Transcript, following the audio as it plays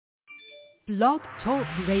Blog Talk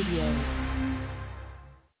Radio.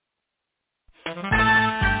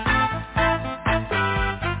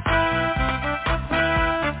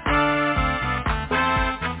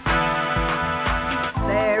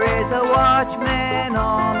 Watchman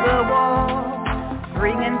on the wall,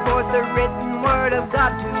 bringing forth the written word of God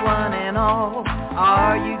to one and all.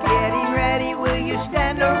 Are you getting ready? Will you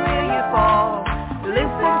stand or will you fall?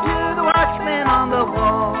 Listen to the watchman on the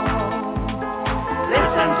wall.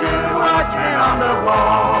 Listen to the watchman on the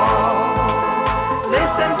wall.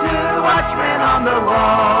 Listen to the watchman on the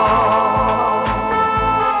wall.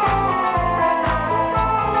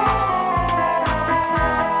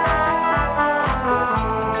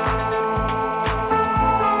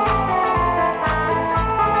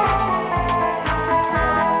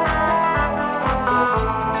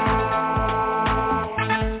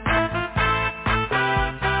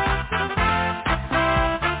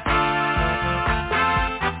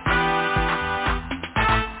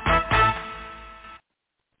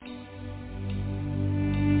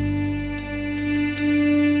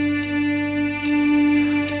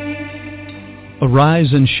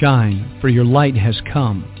 Arise and shine, for your light has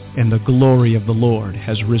come, and the glory of the Lord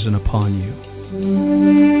has risen upon you.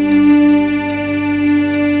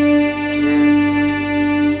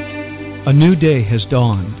 A new day has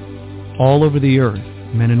dawned. All over the earth,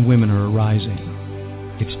 men and women are arising.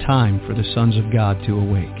 It's time for the sons of God to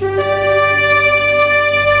awake.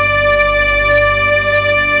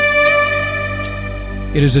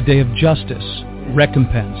 It is a day of justice,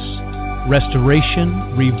 recompense,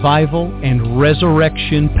 restoration, revival, and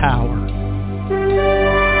resurrection power.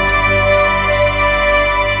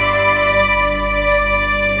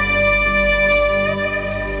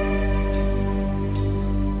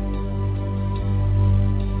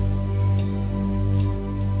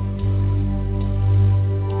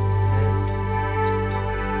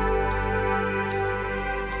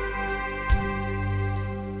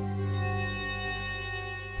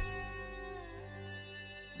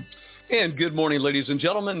 And good morning, ladies and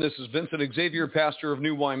gentlemen. This is Vincent Xavier, pastor of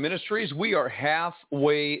New Wine Ministries. We are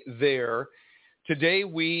halfway there. Today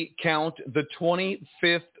we count the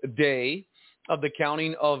 25th day of the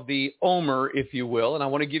counting of the Omer, if you will. And I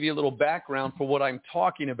want to give you a little background for what I'm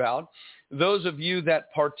talking about. Those of you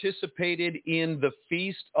that participated in the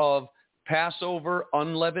Feast of Passover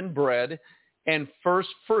Unleavened Bread and First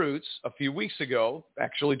Fruits a few weeks ago,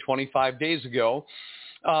 actually 25 days ago,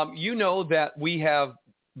 you know that we have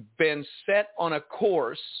been set on a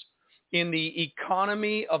course in the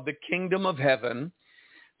economy of the kingdom of heaven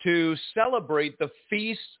to celebrate the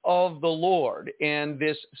feast of the Lord. And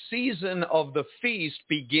this season of the feast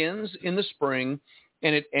begins in the spring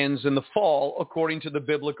and it ends in the fall, according to the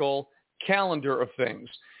biblical calendar of things.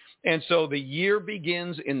 And so the year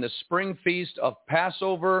begins in the spring feast of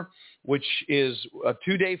Passover, which is a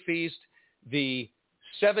 2-day feast, the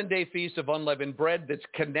 7-day feast of unleavened bread that's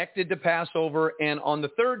connected to Passover. And on the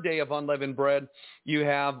 3rd day of unleavened bread, you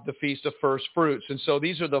have the Feast of First Fruits. And so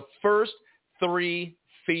these are the first 3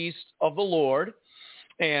 feasts of the Lord.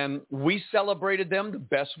 And we celebrated them the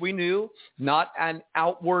best we knew, not an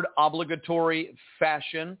outward obligatory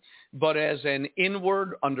fashion, but as an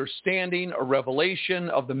inward understanding, a revelation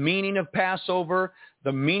of the meaning of Passover,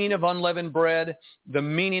 the meaning of unleavened bread, the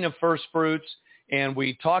meaning of first fruits. And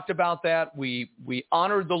we talked about that. We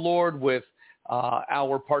honored the Lord with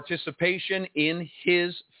our participation in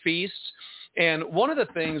his feasts. And one of the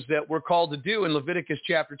things that we're called to do in Leviticus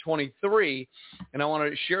chapter 23, and I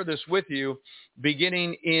want to share this with you,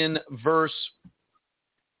 beginning in verse,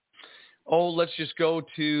 let's just go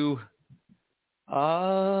to,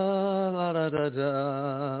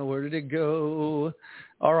 where did it go?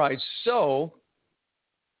 All right, so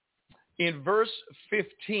in verse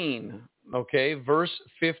 15, verse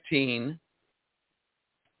 15,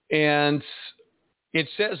 and it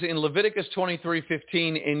says in Leviticus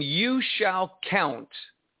 23:15, and you shall count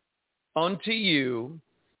unto you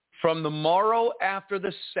from the morrow after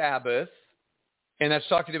the Sabbath, and that's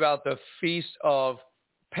talking about the feast of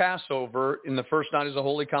Passover. In the first night is a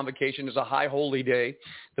holy convocation, is a high holy day,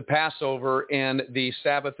 the Passover and the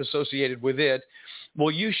Sabbath associated with it.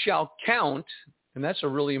 Well, you shall count, and that's a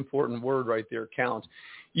really important word right there, count.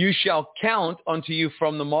 You shall count unto you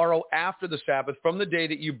from the morrow after the Sabbath, from the day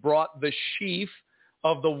that you brought the sheaf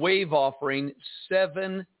of the wave offering,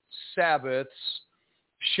 7 Sabbaths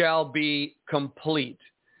shall be complete.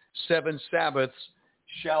 7 Sabbaths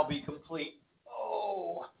shall be complete.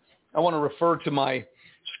 I want to refer to my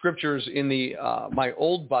scriptures in the my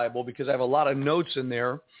old Bible because I have a lot of notes in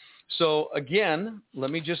there. So again,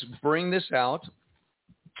 let me just bring this out.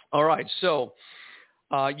 All right, so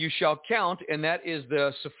you shall count, and that is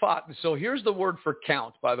the safat. So here's the word for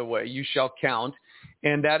count, by the way. You shall count,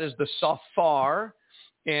 and that is the safar,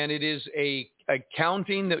 and it is a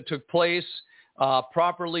counting that took place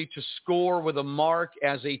properly to score with a mark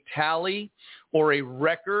as a tally or a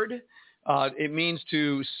record. It means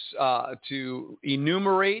to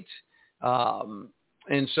enumerate,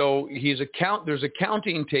 and so there's a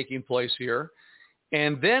counting taking place here,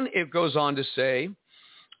 and then it goes on to say,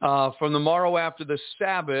 from the morrow after the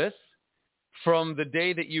Sabbath, from the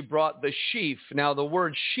day that you brought the sheaf. Now, the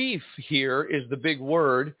word sheaf here is the big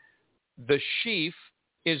word. The sheaf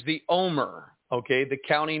is the omer, okay? The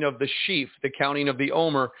counting of the sheaf, the counting of the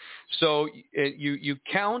omer. So you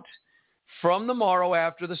count from the morrow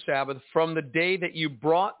after the Sabbath, from the day that you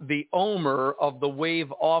brought the omer of the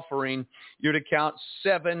wave offering, you're to count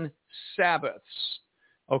 7 Sabbaths.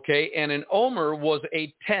 Okay, and an omer was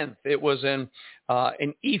a tenth. It was an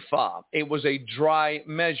ephah. It was a dry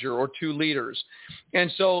measure, or 2 liters. And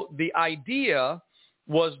so the idea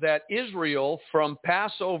was that Israel, from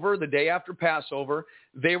Passover, the day after Passover,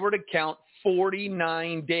 they were to count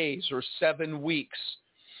 49 days or 7 weeks.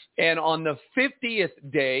 And on the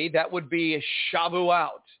 50th day, that would be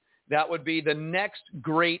Shavuot. That would be the next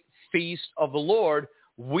great feast of the Lord.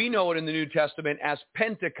 We know it in the New Testament as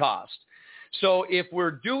Pentecost. So if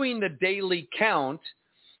we're doing the daily count,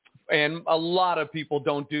 and a lot of people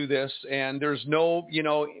don't do this, and there's no,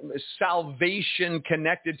 salvation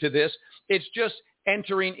connected to this, it's just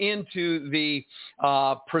entering into the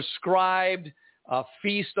prescribed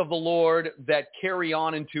feast of the Lord that carry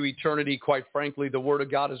on into eternity. Quite frankly, the Word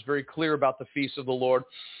of God is very clear about the feast of the Lord.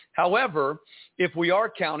 However, if we are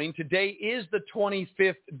counting, today is the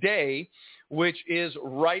 25th day, which is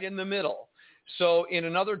right in the middle. So in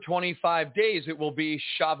another 25 days, it will be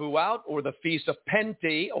Shavuot, or the Feast of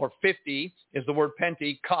Penti, or 50 is the word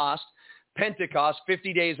Pentecost. Pentecost,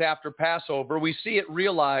 50 days after Passover. We see it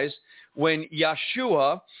realized when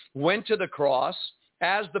Yeshua went to the cross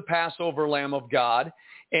as the Passover Lamb of God,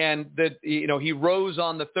 and he rose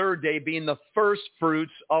on the 3rd day, being the first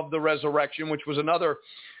fruits of the resurrection, which was another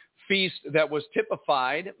feast that was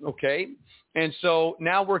typified, okay? And so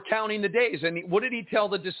now we're counting the days. And what did he tell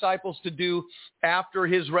the disciples to do after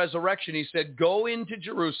his resurrection? He said, go into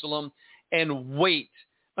Jerusalem and wait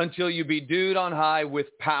until you be endued on high with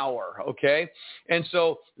power, okay? And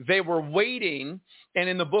so they were waiting, and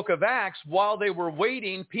in the book of Acts, while they were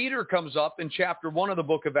waiting, Peter comes up in chapter 1 of the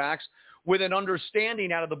book of Acts with an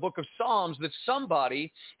understanding out of the book of Psalms that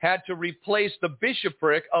somebody had to replace the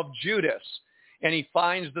bishopric of Judas. And he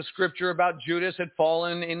finds the scripture about Judas had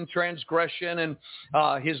fallen in transgression,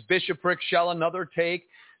 and his bishopric shall another take.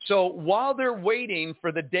 So while they're waiting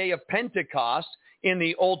for the day of Pentecost, in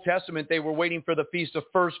the Old Testament, they were waiting for the Feast of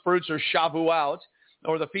First Fruits, or Shavuot,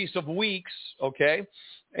 or the Feast of Weeks, okay?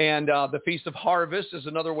 And the Feast of Harvest is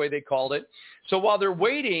another way they called it. So while they're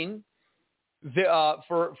waiting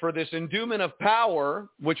for this endowment of power,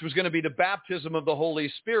 which was going to be the baptism of the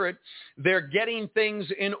Holy Spirit, they're getting things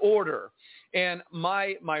in order. And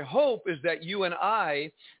my hope is that you and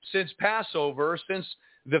I, since Passover, since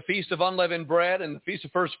the Feast of Unleavened Bread and the Feast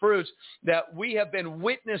of First Fruits, that we have been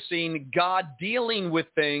witnessing God dealing with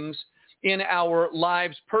things in our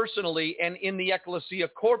lives personally and in the ecclesia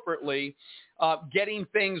corporately, getting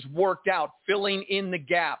things worked out, filling in the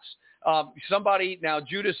gaps. Now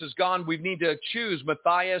Judas is gone. We need to choose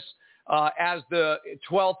Matthias as the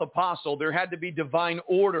 12th apostle. There had to be divine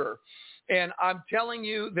order. And I'm telling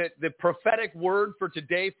you that the prophetic word for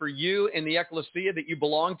today for you in the ecclesia that you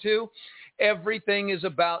belong to, everything is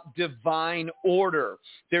about divine order.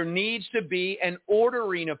 There needs to be an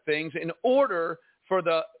ordering of things in order for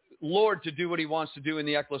the Lord to do what he wants to do in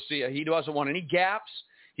the ecclesia. He doesn't want any gaps.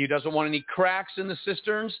 He doesn't want any cracks in the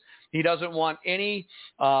cisterns. He doesn't want any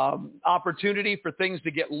opportunity for things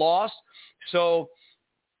to get lost. So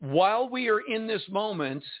while we are in this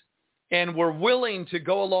moment, and we're willing to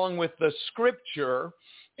go along with the scripture,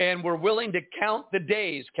 and we're willing to count the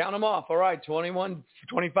days, count them off. All right,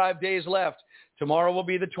 25 days left. Tomorrow will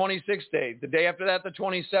be the 26th day. The day after that, the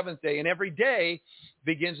 27th day. And every day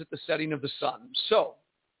begins at the setting of the sun. So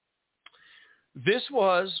this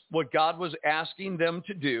was what God was asking them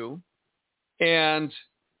to do, and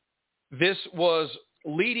this was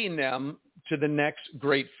leading them to the next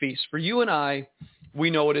great feast. For you and I, we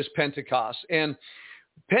know it as Pentecost. And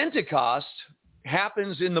Pentecost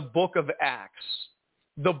happens in the book of Acts.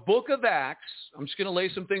 The book of Acts, I'm just going to lay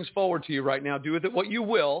some things forward to you right now. Do with it what you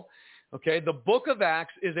will. Okay, the book of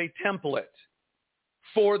Acts is a template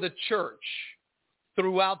for the church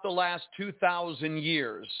throughout the last 2,000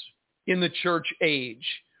 years in the church age.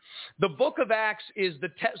 The book of Acts is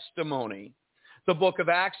the testimony. The book of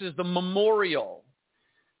Acts is the memorial.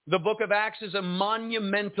 The book of Acts is a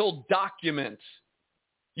monumental document.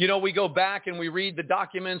 You know, we go back and we read the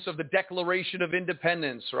documents of the Declaration of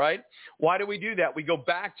Independence, right? Why do we do that? We go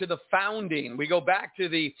back to the founding. We go back to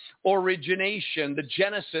the origination, the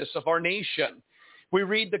genesis of our nation. We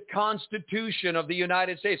read the Constitution of the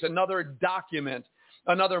United States, another document,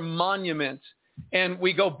 another monument. And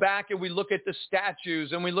we go back and we look at the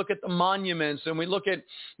statues and we look at the monuments and we look at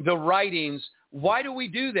the writings. Why do we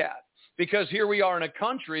do that? Because here we are in a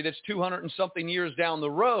country that's 200 and something years down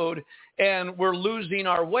the road, and we're losing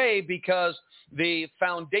our way because the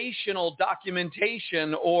foundational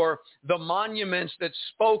documentation or the monuments that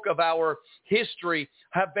spoke of our history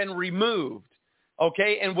have been removed.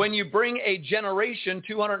 Okay, and when you bring a generation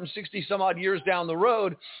 260 some odd years down the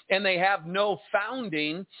road and they have no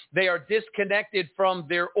founding, they are disconnected from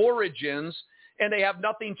their origins, and they have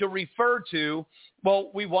nothing to refer to, well,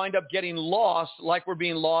 we wind up getting lost like we're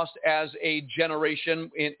being lost as a generation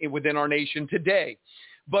within our nation today.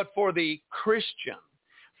 But for the Christian,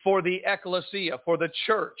 for the ecclesia, for the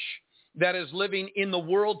church that is living in the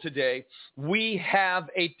world today, we have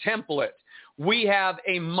a template. We have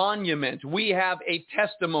a monument. We have a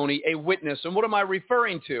testimony, a witness. And what am I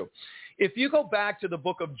referring to? If you go back to the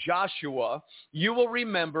book of Joshua, you will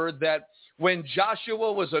remember that when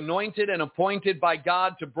Joshua was anointed and appointed by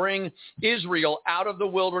God to bring Israel out of the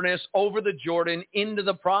wilderness, over the Jordan, into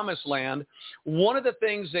the promised land, one of the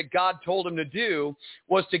things that God told him to do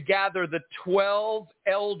was to gather the 12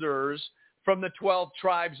 elders from the 12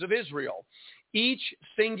 tribes of Israel. Each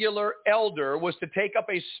singular elder was to take up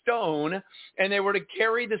a stone, and they were to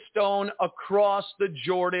carry the stone across the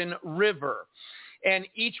Jordan River. And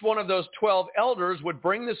each one of those 12 elders would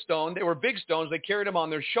bring the stone. They were big stones. They carried them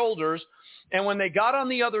on their shoulders. And when they got on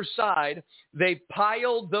the other side, they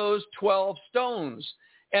piled those 12 stones.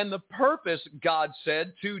 And the purpose, God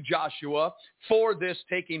said to Joshua, for this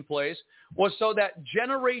taking place was so that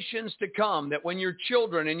generations to come, that when your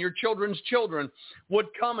children and your children's children would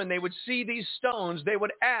come and they would see these stones, they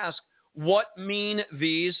would ask, what mean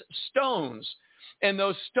these stones? And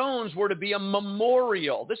those stones were to be a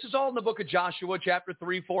memorial. This is all in the book of Joshua, chapter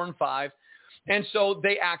 3, 4, and 5. And so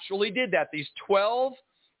they actually did that. These 12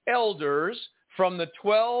 elders from the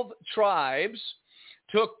 12 tribes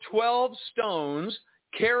took 12 stones,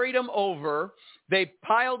 carried them over. They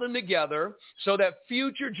piled them together so that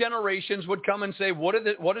future generations would come and say, what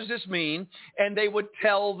does this mean? And they would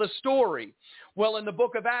tell the story. Well, in the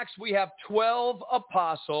book of Acts, we have 12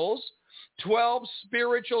 apostles, 12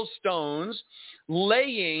 spiritual stones,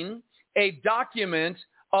 laying a document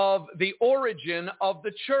of the origin of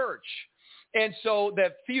the church. And so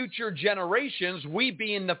that future generations, we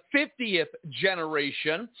being the 50th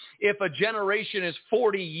generation, if a generation is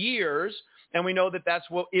 40 years, and we know that that's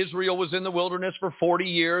what Israel was in the wilderness for 40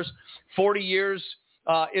 years. 40 years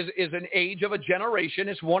is an age of a generation.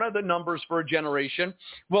 It's one of the numbers for a generation.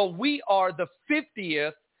 Well, we are the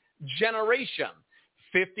 50th generation.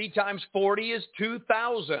 50 times 40 is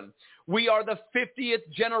 2,000. We are the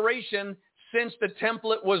 50th generation since the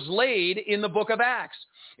template was laid in the book of Acts.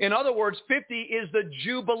 In other words, 50 is the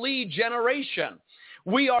Jubilee generation.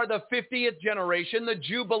 We are the 50th generation, the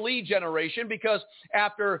Jubilee generation, because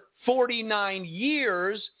after 49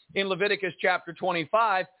 years in Leviticus chapter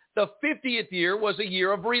 25, the 50th year was a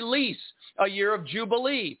year of release, a year of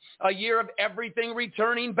Jubilee, a year of everything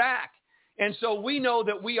returning back. And so we know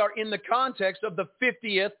that we are in the context of the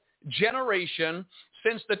 50th generation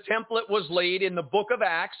since the template was laid in the book of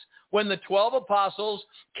Acts, when the 12 apostles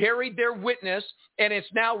carried their witness, and it's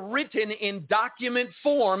now written in document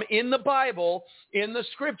form in the Bible, in the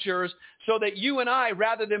scriptures, so that you and I,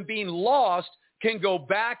 rather than being lost, can go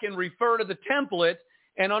back and refer to the template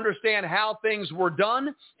and understand how things were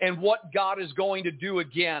done and what God is going to do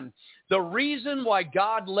again. The reason why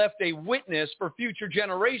God left a witness for future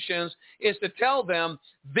generations is to tell them,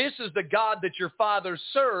 this is the God that your father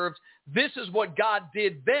served. This is what God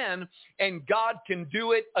did then, and God can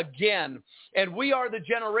do it again. And we are the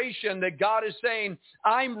generation that God is saying,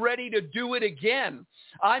 I'm ready to do it again.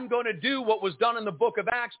 I'm going to do what was done in the book of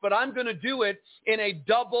Acts, but I'm going to do it in a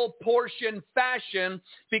double portion fashion,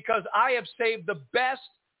 because I have saved the best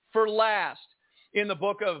for last. In the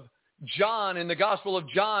book of John, in the Gospel of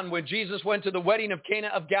John, when Jesus went to the wedding of Cana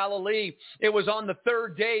of Galilee, it was on the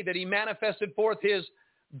third day that he manifested forth his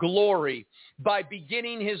glory by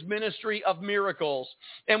beginning his ministry of miracles.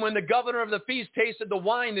 And when the governor of the feast tasted the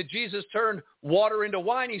wine that Jesus turned water into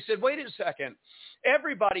wine, he said, wait a second.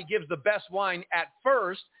 Everybody gives the best wine at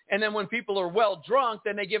first, and then when people are well drunk,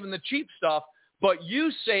 then they give them the cheap stuff. But you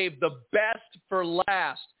saved the best for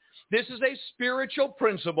last. This is a spiritual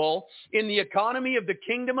principle in the economy of the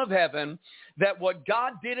kingdom of heaven, that what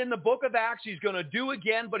God did in the book of Acts, he's going to do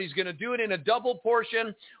again, but he's going to do it in a double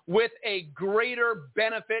portion with a greater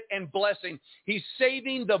benefit and blessing. He's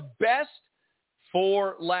saving the best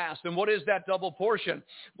for last. And what is that double portion?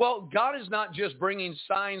 Well, God is not just bringing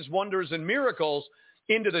signs, wonders, and miracles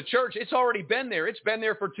into the church. It's already been there. It's been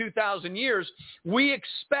there for 2,000 years. We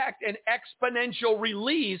expect an exponential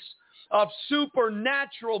release of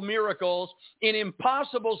supernatural miracles in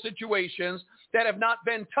impossible situations that have not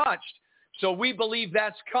been touched. So we believe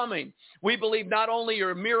that's coming. We believe not only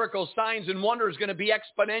are miracles, signs, and wonders going to be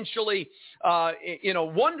exponentially,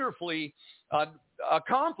 wonderfully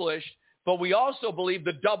accomplished, but we also believe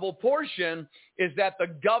the double portion is that the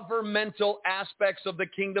governmental aspects of the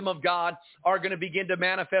kingdom of God are going to begin to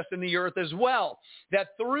manifest in the earth as well. That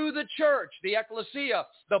through the church, the ecclesia,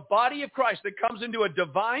 the body of Christ that comes into a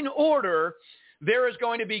divine order, there is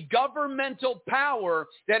going to be governmental power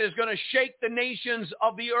that is going to shake the nations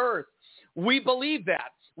of the earth. We believe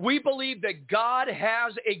that. We believe that God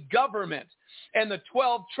has a government. And the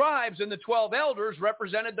 12 tribes and the 12 elders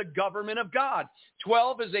represented the government of God.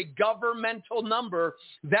 12 is a governmental number.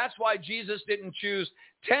 That's why Jesus didn't choose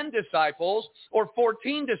 10 disciples or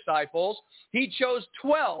 14 disciples. He chose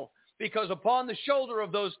 12 because upon the shoulder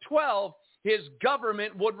of those 12, his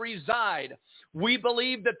government would reside. We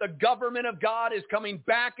believe that the government of God is coming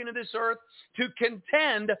back into this earth to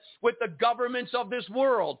contend with the governments of this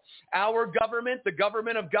world. Our government, the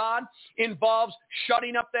government of God, involves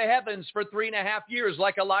shutting up the heavens for 3.5 years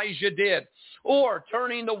like Elijah did, or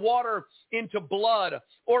turning the water into blood,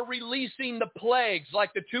 or releasing the plagues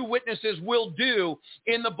like the two witnesses will do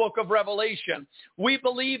in the book of Revelation. We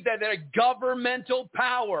believe that a governmental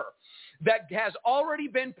power that has already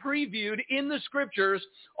been previewed in the scriptures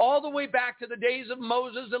all the way back to the days of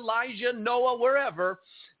Moses, Elijah, Noah, wherever,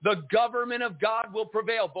 the government of God will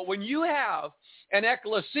prevail. But when you have an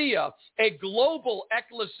ecclesia, a global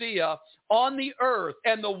ecclesia on the earth,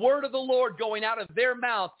 and the word of the Lord going out of their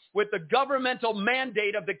mouth with the governmental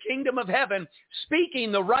mandate of the kingdom of heaven,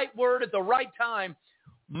 speaking the right word at the right time,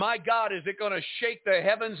 my God, is it going to shake the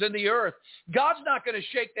heavens and the earth? God's not going to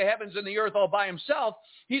shake the heavens and the earth all by himself.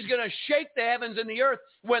 He's going to shake the heavens and the earth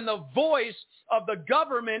when the voice of the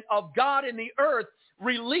government of God in the earth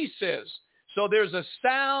releases. So there's a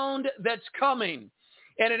sound that's coming.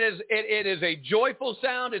 And it is a joyful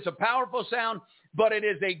sound. It's a powerful sound, but it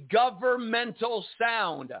is a governmental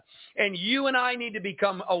sound. And you and I need to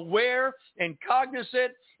become aware and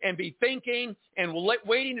cognizant and be thinking and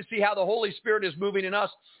waiting to see how the Holy Spirit is moving in us,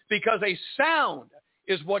 because a sound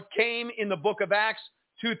is what came in the book of Acts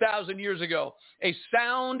 2,000 years ago. A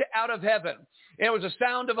sound out of heaven. And it was a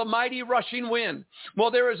sound of a mighty rushing wind. Well,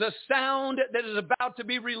 there is a sound that is about to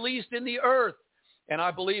be released in the earth. And I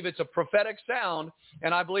believe it's a prophetic sound,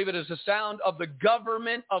 and I believe it is a sound of the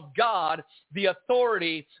government of God, the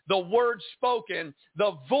authority, the word spoken,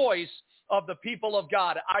 the voice of the people of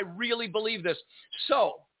God. I really believe this.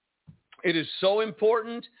 So, it is so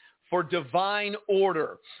important for divine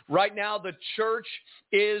order. Right now, the church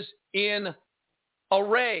is in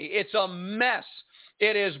array. It's a mess.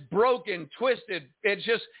 It is broken, twisted.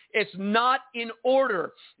 It's not in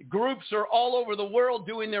order. Groups are all over the world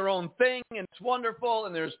doing their own thing, and it's wonderful,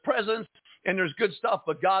 and there's presence, and there's good stuff,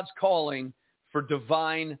 but God's calling for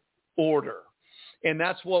divine order. And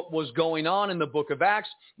that's what was going on in the book of Acts,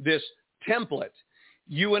 this template.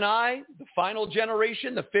 You and I, the final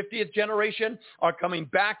generation, the 50th generation, are coming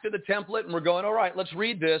back to the template, and we're going, all right, let's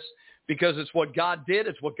read this, because it's what God did.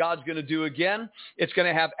 It's what God's going to do again. It's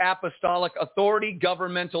going to have apostolic authority,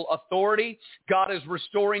 governmental authority. God is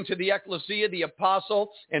restoring to the ecclesia, the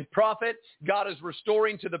apostle and prophet. God is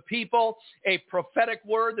restoring to the people a prophetic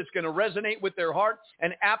word that's going to resonate with their heart,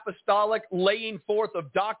 an apostolic laying forth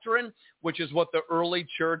of doctrine, which is what the early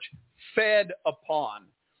church fed upon.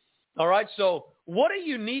 All right, so what a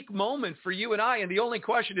unique moment for you and I, and the only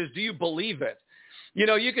question is, do you believe it? You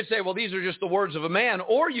know, you could say, well, these are just the words of a man,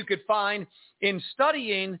 or you could find in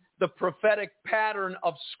studying the prophetic pattern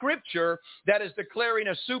of Scripture that is declaring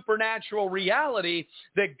a supernatural reality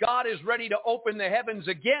that God is ready to open the heavens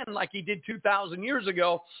again like he did 2,000 years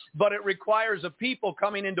ago, but it requires a people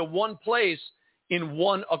coming into one place in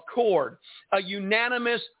one accord, a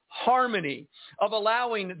unanimous harmony of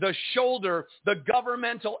allowing the shoulder, the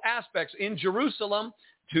governmental aspects. In Jerusalem,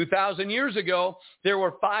 2,000 years ago, there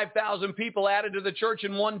were 5,000 people added to the church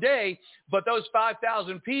in one day, but those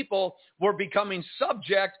 5,000 people were becoming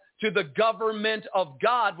subject to the government of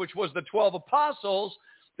God, which was the 12 apostles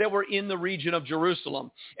that were in the region of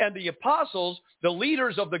Jerusalem. And the apostles, the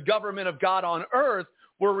leaders of the government of God on earth,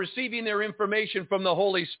 were receiving their information from the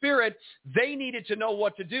Holy Spirit, they needed to know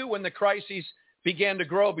what to do when the crises began to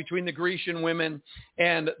grow between the Grecian women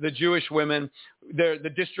and the Jewish women,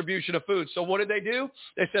 the distribution of food. So what did they do?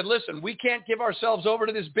 They said, listen, we can't give ourselves over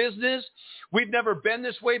to this business. We've never been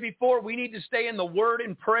this way before. We need to stay in the word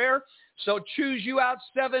and prayer. So choose you out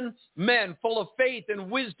 7 men full of faith and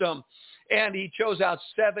wisdom. And he chose out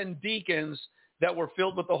 7 deacons that were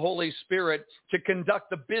filled with the Holy Spirit to conduct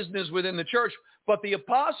the business within the church. But the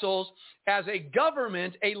apostles, as a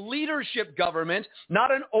government, a leadership government,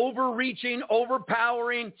 not an overreaching,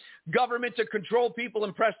 overpowering government to control people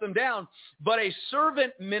and press them down, but a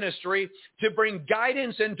servant ministry to bring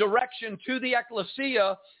guidance and direction to the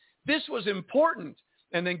ecclesia, this was important.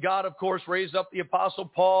 And then God, of course, raised up the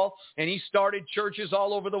Apostle Paul, and he started churches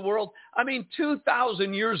all over the world. I mean,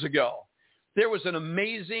 2,000 years ago, there was an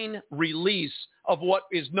amazing release of what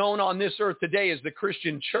is known on this earth today as the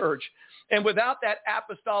Christian church. And without that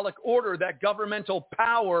apostolic order, that governmental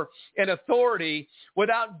power and authority,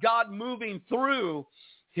 without God moving through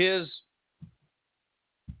his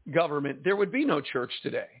government, there would be no church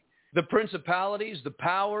today. The principalities, the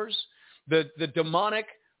powers, the demonic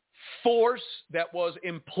force that was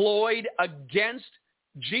employed against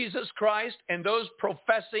Jesus Christ and those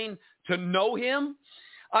professing to know him,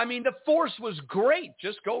 I mean, the force was great.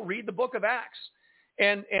 Just go read the book of Acts.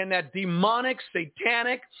 And that demonic,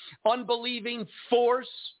 satanic, unbelieving force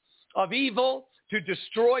of evil to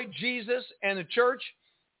destroy Jesus and the church,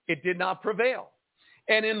 it did not prevail.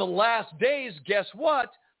 And in the last days, guess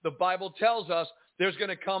what? The Bible tells us there's going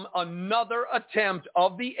to come another attempt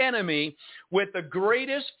of the enemy with the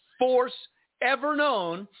greatest force ever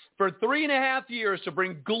known for 3.5 years to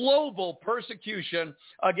bring global persecution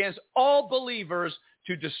against all believers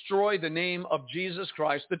to destroy the name of Jesus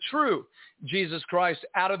Christ, the true Jesus Christ,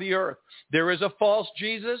 out of the earth. There is a false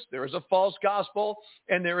Jesus, there is a false gospel,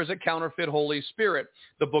 and there is a counterfeit Holy Spirit.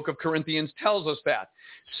 The book of Corinthians tells us that.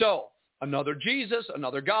 So, another Jesus,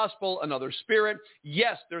 another gospel, another spirit.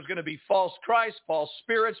 Yes, there's going to be false Christ, false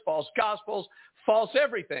spirits, false gospels, false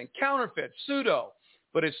everything, counterfeit, pseudo.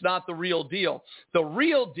 But it's not the real deal. The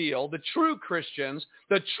real deal, the true Christians,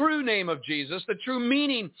 the true name of Jesus, the true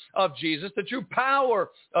meaning of Jesus, the true power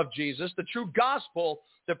of Jesus, the true gospel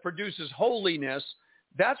that produces holiness,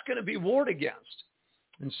 that's going to be warred against.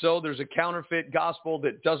 And so there's a counterfeit gospel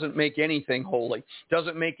that doesn't make anything holy,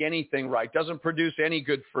 doesn't make anything right, doesn't produce any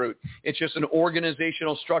good fruit. It's just an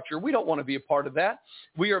organizational structure. We don't want to be a part of that.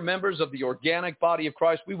 We are members of the organic body of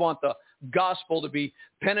Christ. We want the gospel to be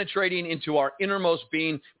penetrating into our innermost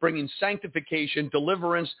being, bringing sanctification,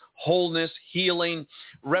 deliverance, wholeness, healing,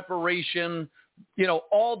 reparation,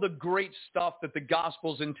 all the great stuff that the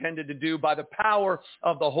gospel's intended to do by the power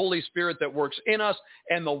of the Holy Spirit that works in us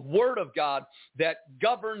and the Word of God that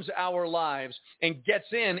governs our lives and gets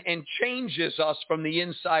in and changes us from the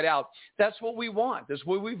inside out. That's what we want. That's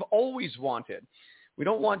what we've always wanted. We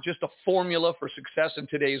don't want just a formula for success in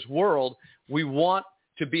today's world. We want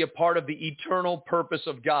to be a part of the eternal purpose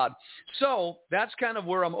of God. So that's kind of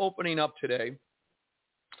where I'm opening up today,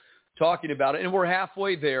 talking about it. And we're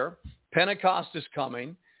halfway there. Pentecost is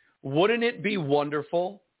coming. Wouldn't it be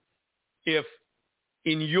wonderful if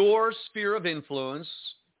in your sphere of influence,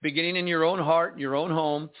 beginning in your own heart, your own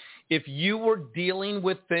home, if you were dealing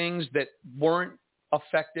with things that weren't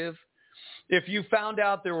effective, if you found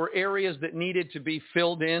out there were areas that needed to be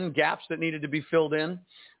filled in, gaps that needed to be filled in,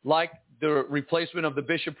 like the replacement of the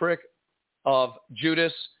bishopric of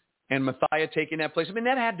Judas and Matthias taking that place, I mean,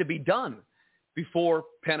 that had to be done before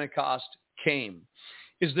Pentecost came.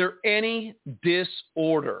 Is there any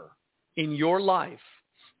disorder in your life,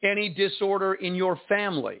 any disorder in your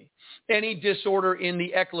family, any disorder in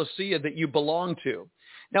the ecclesia that you belong to?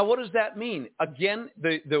 Now, what does that mean? Again,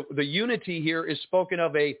 the unity here is spoken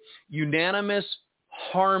of a unanimous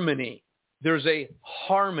harmony. There's a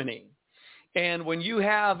harmony. And when you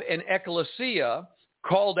have an ecclesia,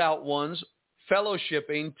 called out ones,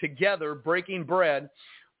 fellowshipping together, breaking bread,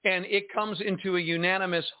 and it comes into a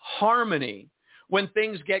unanimous harmony, when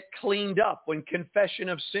things get cleaned up, when confession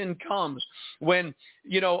of sin comes, when,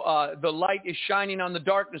 the light is shining on the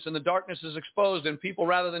darkness and the darkness is exposed and people,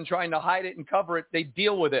 rather than trying to hide it and cover it, they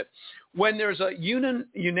deal with it. When there's a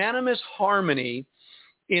unanimous harmony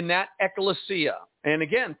in that ecclesia, and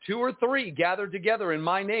again, 2 or 3 gathered together in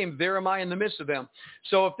my name, there am I in the midst of them.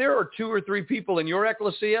 So if there are 2 or 3 people in your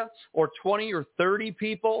ecclesia, or 20 or 30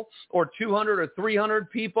 people, or 200 or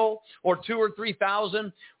 300 people, or 2 or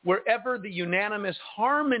 3,000, wherever the unanimous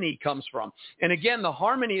harmony comes from. And again, the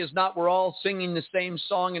harmony is not we're all singing the same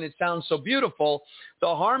song and it sounds so beautiful.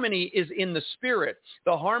 The harmony is in the spirit.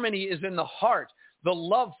 The harmony is in the heart. the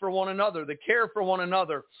love for one another, the care for one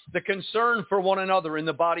another, the concern for one another in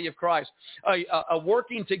the body of Christ, a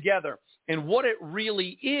working together. And what it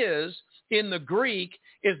really is in the Greek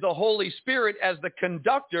is the Holy Spirit as the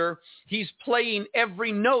conductor. He's playing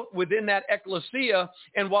every note within that ecclesia.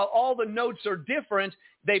 And while all the notes are different,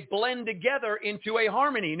 they blend together into a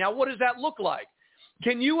harmony. Now, what does that look like?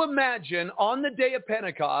 Can you imagine on the day of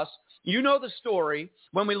Pentecost, you know the story,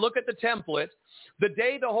 when we look at the template, the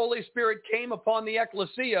day the Holy Spirit came upon the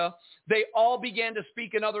ecclesia, they all began to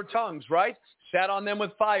speak in other tongues, right? Sat on them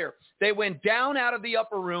with fire. They went down out of the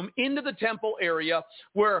upper room into the temple area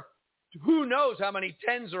where who knows how many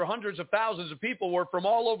tens or hundreds of thousands of people were from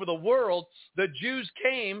all over the world. The Jews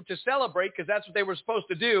came to celebrate because that's what they were supposed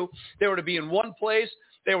to do. They were to be in one place.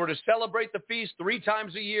 They were to celebrate the feast 3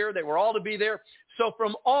 times a year. They were all to be there. So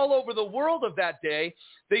from all over the world of that day,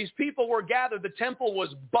 these people were gathered. The temple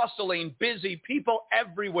was bustling, busy, people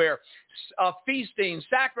everywhere, feasting,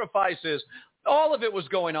 sacrifices. All of it was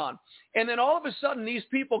going on. And then all of a sudden, these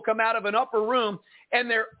people come out of an upper room,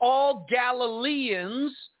 and they're all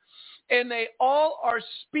Galileans, and they all are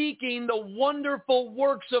speaking the wonderful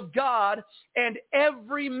works of God, and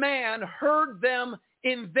every man heard them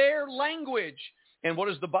in their language. And what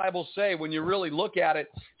does the Bible say when you really look at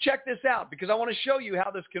it? Check this out, because I want to show you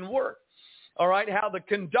how this can work. All right, how the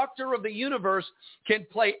conductor of the universe can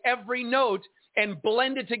play every note and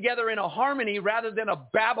blend it together in a harmony rather than a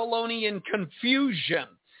Babylonian confusion.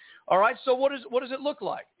 All right, so what does it look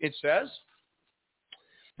like? It says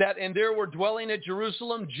that, and there were dwelling at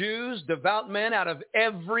Jerusalem Jews, devout men out of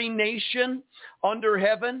every nation under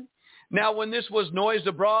heaven. Now, when this was noised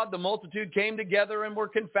abroad, the multitude came together and were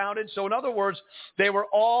confounded. So in other words, they were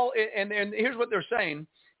all, and here's what they're saying.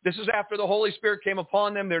 This is after the Holy Spirit came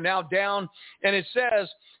upon them. They're now down. And it says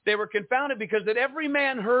they were confounded because that every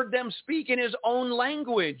man heard them speak in his own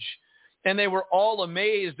language. And they were all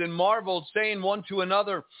amazed and marveled, saying one to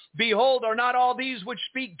another, Behold, are not all these which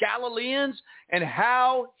speak Galileans? And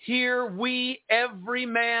how hear we every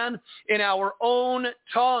man in our own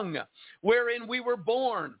tongue, wherein we were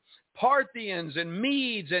born? Parthians and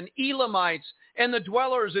Medes and Elamites and the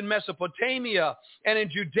dwellers in Mesopotamia and in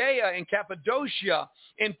Judea and Cappadocia,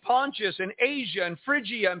 in Pontus and Asia and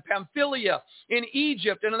Phrygia and Pamphylia, in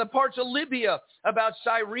Egypt and in the parts of Libya about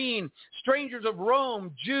Cyrene, strangers of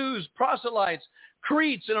Rome, Jews, proselytes,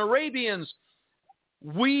 Cretes and Arabians.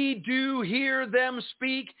 We do hear them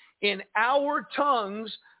speak in our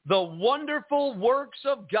tongues the wonderful works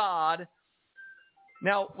of God.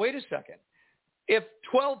 Now, wait a second. If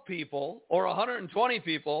 12 people or 120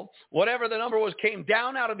 people, whatever the number was, came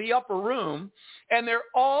down out of the upper room and they're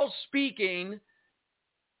all speaking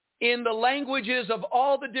in the languages of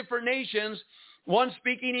all the different nations, one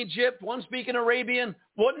speaking Egypt, one speaking Arabian,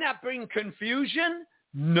 wouldn't that bring confusion?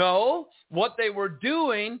 No. What they were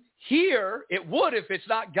doing here, it would if it's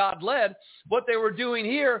not God-led. What they were doing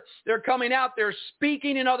here, they're coming out, they're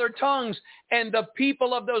speaking in other tongues, and the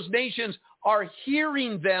people of those nations are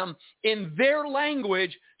hearing them in their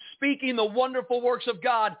language, speaking the wonderful works of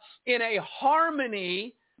God in a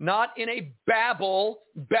harmony, not in a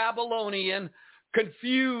Babylonian,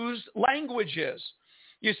 confused languages.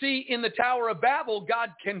 You see, in the Tower of Babel, God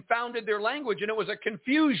confounded their language, and it was a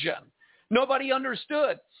confusion. Nobody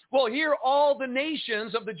understood. Well, here all the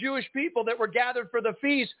nations of the Jewish people that were gathered for the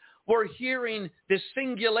feast were hearing this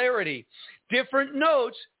singularity. Different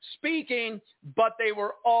notes speaking, but they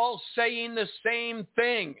were all saying the same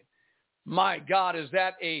thing. My God, is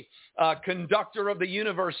that a conductor of the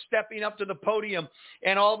universe stepping up to the podium,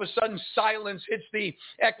 and all of a sudden silence hits the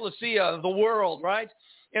ecclesia of the world, right?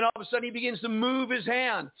 And all of a sudden he begins to move his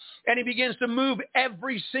hand, and he begins to move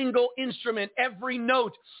every single instrument, every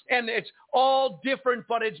note, and it's all different,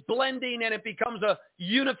 but it's blending, and it becomes a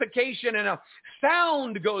unification, and a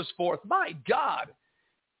sound goes forth. My God,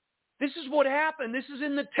 this is what happened. This is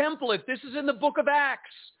in the template. This is in the book of Acts,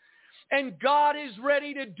 and God is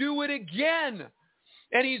ready to do it again,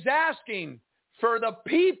 and he's asking for the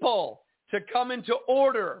people to come into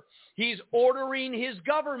order. He's ordering his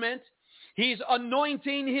government. He's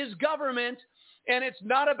anointing his government, and it's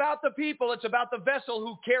not about the people. It's about the vessel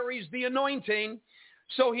who carries the anointing.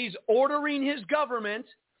 So he's ordering his government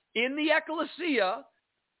in the ecclesia,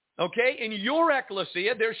 okay? In your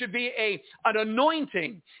ecclesia, there should be an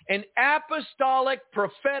anointing, an apostolic,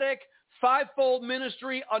 prophetic, fivefold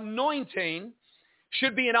ministry anointing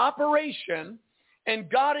should be in operation.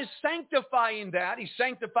 And God is sanctifying that. He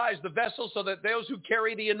sanctifies the vessel so that those who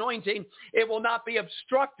carry the anointing, it will not be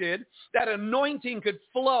obstructed. That anointing could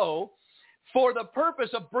flow for the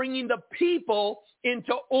purpose of bringing the people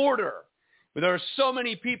into order. There are so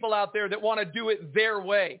many people out there that want to do it their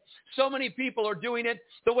way. So many people are doing it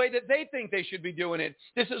the way that they think they should be doing it.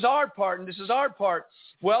 This is our part and this is our part.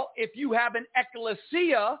 Well, if you have an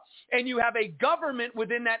ecclesia and you have a government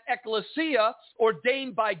within that ecclesia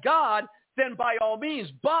ordained by God, then by all means.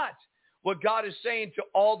 But what God is saying to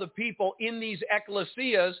all the people in these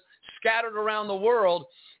ecclesias scattered around the world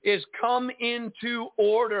is come into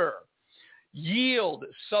order, yield,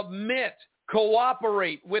 submit,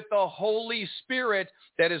 cooperate with the Holy Spirit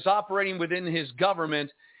that is operating within his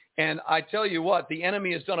government. And I tell you what, the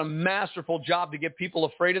enemy has done a masterful job to get people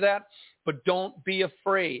afraid of that, but don't be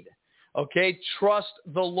afraid, okay? Trust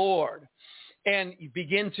the Lord and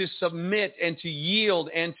begin to submit and to yield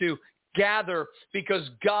and to gather, because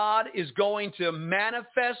God is going to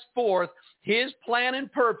manifest forth his plan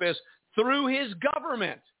and purpose through his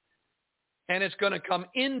government. And it's going to come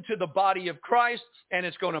into the body of Christ, and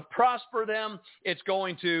it's going to prosper them. It's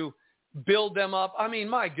going to build them up. I mean,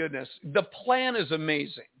 my goodness, the plan is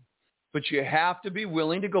amazing. But you have to be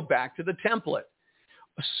willing to go back to the template.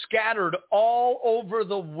 Scattered all over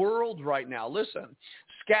the world right now. Listen,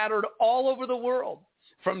 scattered all over the world.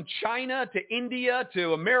 From China to India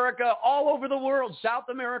to America, all over the world, South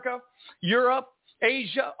America, Europe,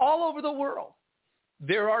 Asia, all over the world.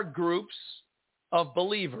 There are groups of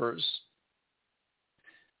believers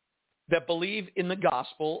that believe in the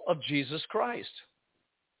gospel of Jesus Christ.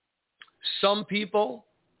 Some people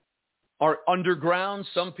are underground.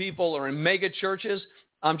 Some people are in mega churches.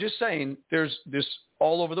 I'm just saying there's this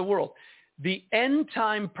all over the world. The end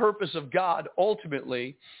time purpose of God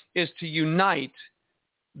ultimately is to unite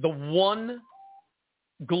the one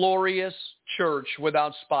glorious church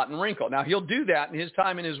without spot and wrinkle. Now, he'll do that in his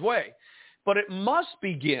time and his way, but it must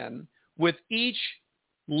begin with each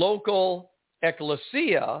local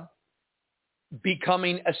ecclesia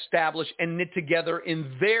becoming established and knit together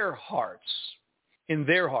in their hearts,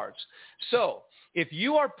 So if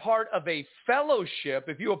you are part of a fellowship,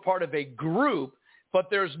 if you are part of a group, but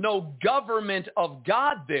there's no government of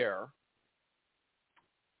God there,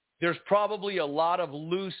 there's probably a lot of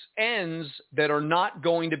loose ends that are not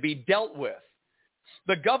going to be dealt with.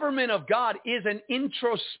 The government of God is an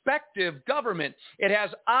introspective government. It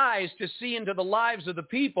has eyes to see into the lives of the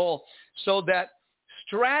people so that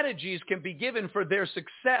strategies can be given for their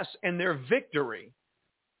success and their victory.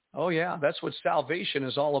 Oh yeah, that's what salvation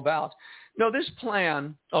is all about. No, this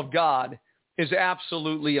plan of God is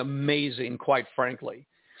absolutely amazing, quite frankly.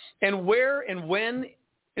 And where and when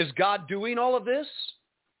is God doing all of this?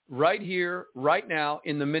 Right here, right now,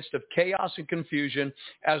 in the midst of chaos and confusion,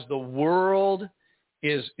 as the world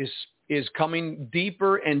is coming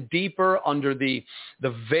deeper and deeper under the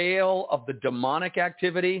veil of the demonic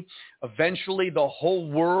activity. Eventually, the whole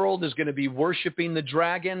world is going to be worshiping the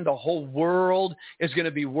dragon. The whole world is going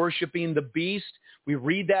to be worshiping the beast. We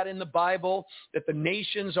read that in the Bible, that the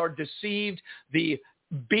nations are deceived. The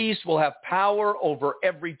beast will have power over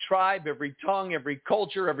every tribe, every tongue, every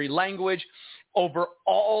culture, every language, over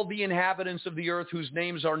all the inhabitants of the earth whose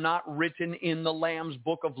names are not written in the Lamb's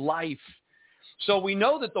book of life. So we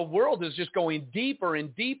know that the world is just going deeper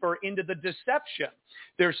and deeper into the deception.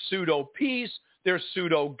 There's pseudo-peace, there's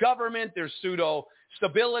pseudo-government, there's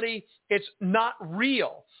pseudo-stability. It's not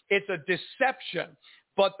real. It's a deception.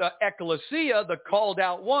 But the ecclesia, the called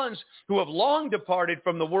out ones who have long departed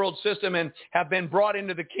from the world system and have been brought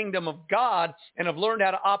into the kingdom of God and have learned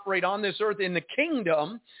how to operate on this earth in the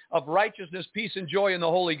kingdom of righteousness, peace, and joy in the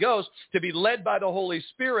Holy Ghost, to be led by the Holy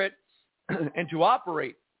Spirit and to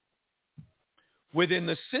operate within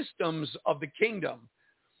the systems of the kingdom,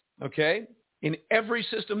 okay? In every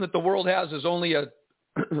system that the world has is only a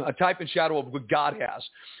type and shadow of what God has.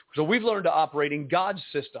 So we've learned to operate in God's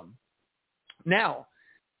system. Now,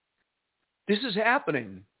 this is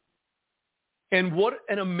happening. And what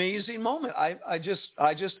an amazing moment. I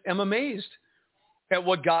just am amazed at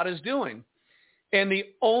what God is doing. And the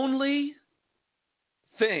only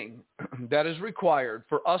thing that is required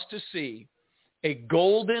for us to see a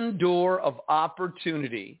golden door of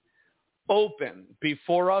opportunity open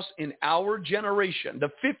before us in our generation, the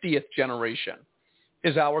 50th generation,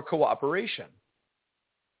 is our cooperation.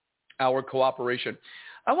 Our cooperation.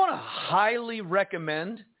 I want to highly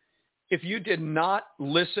recommend, if you did not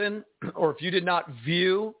listen or if you did not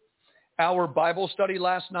view our Bible study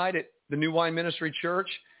last night at the New Wine Ministry Church,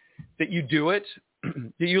 that you do it.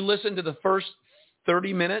 Do you listen to the first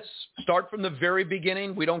 30 minutes? Start from the very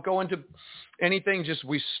beginning. We don't go into anything, just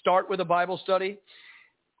we start with a Bible study.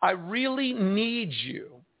 I really need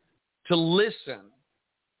you to listen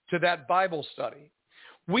to that Bible study.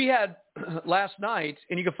 We had last night,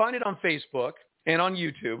 and you can find it on Facebook and on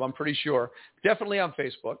YouTube, I'm pretty sure, definitely on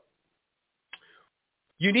Facebook.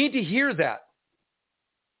 You need to hear that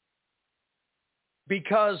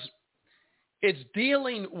because it's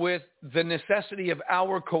dealing with the necessity of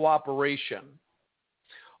our cooperation.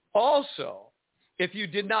 Also, if you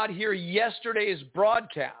did not hear yesterday's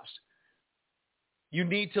broadcast, you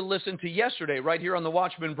need to listen to yesterday right here on the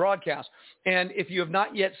Watchman broadcast. And if you have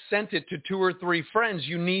not yet sent it to 2 or 3 friends,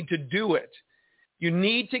 you need to do it. You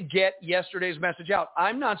need to get yesterday's message out.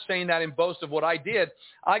 I'm not saying that in boast of what I did.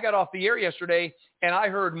 I got off the air yesterday and I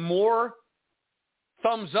heard more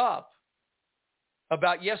thumbs up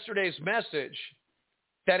about yesterday's message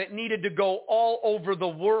that it needed to go all over the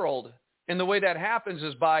world. And the way that happens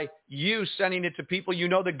is by you sending it to people you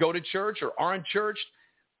know that go to church or aren't churched.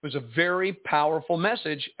 It was a very powerful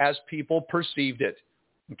message as people perceived it.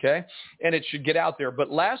 Okay? And it should get out there.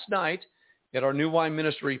 But last night at our New Wine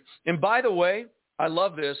Ministry, and by the way, I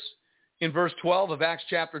love this, in verse 12 of Acts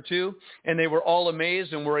chapter 2, and they were all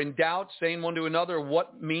amazed and were in doubt, saying one to another,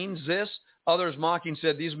 what means this? Others mocking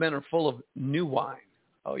said, these men are full of new wine.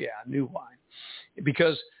 Oh yeah, new wine.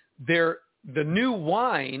 Because the new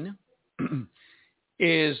wine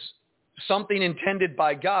is something intended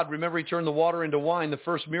by God. Remember, he turned the water into wine, the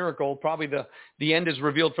first miracle. Probably the end is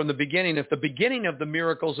revealed from the beginning. If the beginning of the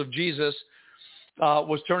miracles of Jesus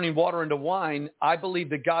was turning water into wine, I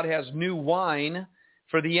believe that God has new wine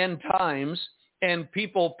for the end times, and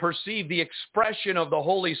people perceive the expression of the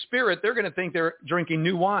Holy Spirit, they're going to think they're drinking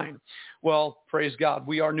new wine. Well, praise God.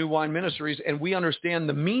 We are New Wine Ministries, and we understand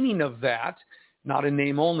the meaning of that, not in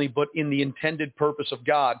name only, but in the intended purpose of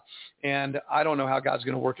God. And I don't know how God's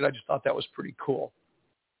going to work it. I just thought that was pretty cool.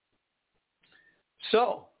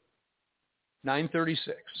 So, 9:36.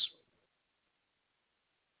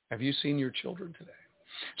 Have you seen your children today?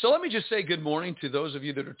 So let me just say good morning to those of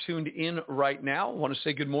you that are tuned in right now. I want to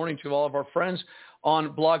say good morning to all of our friends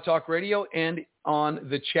on Blog Talk Radio and on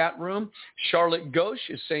the chat room. Charlotte Ghosh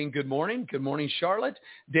is saying good morning. Good morning, Charlotte.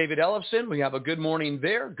 David Ellefson, we have a good morning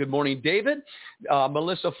there. Good morning, David.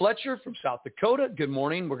 Melissa Fletcher from South Dakota, good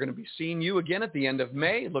morning. We're going to be seeing you again at the end of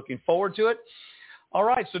May. Looking forward to it. All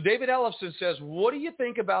right, so David Ellefson says, what do you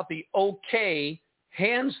think about the OK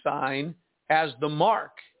hand sign as the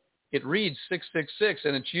mark? It reads 666,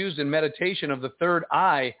 and it's used in meditation of the third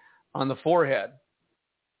eye on the forehead.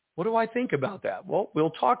 What do I think about that? Well,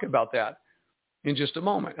 we'll talk about that in just a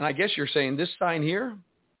moment. And I guess you're saying this sign here?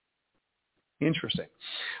 Interesting.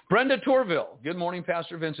 Brenda Torville. Good morning,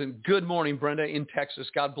 Pastor Vincent. Good morning, Brenda in Texas.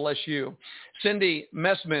 God bless you. Cindy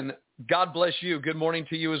Messman. God bless you. Good morning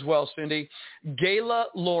to you as well, Cindy. Gayla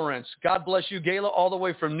Lawrence. God bless you, Gayla, all the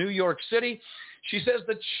way from New York City. She says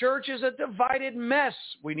the church is a divided mess.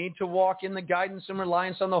 We need to walk in the guidance and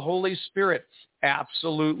reliance on the Holy Spirit.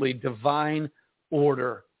 Absolutely. Divine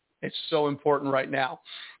order. It's so important right now.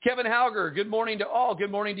 Kevin Hauger, good morning to all. Good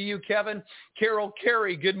morning to you, Kevin. Carol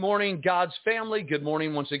Carey, good morning, God's family. Good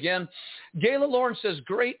morning once again. Gayla Lawrence says,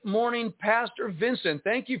 great morning, Pastor Vincent.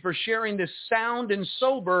 Thank you for sharing this sound and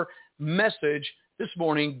sober message this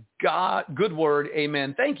morning. God, good word.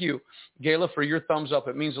 Amen. Thank you, Gayla, for your thumbs up.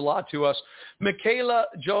 It means a lot to us. Michaela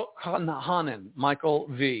Johanan, Michael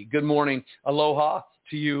V. Good morning. Aloha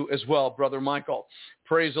to you as well, Brother Michael.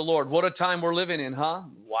 Praise the Lord. What a time we're living in, huh?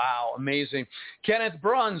 Wow, amazing. Kenneth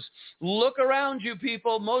Bruns, look around you,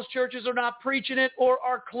 people. Most churches are not preaching it or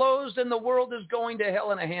are closed, and the world is going to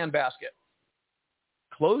hell in a handbasket.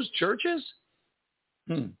 Closed churches?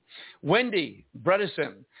 Wendy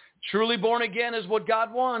Bredesen, truly born again is what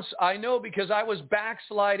God wants. I know, because I was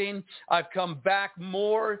backsliding. I've come back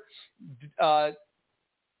more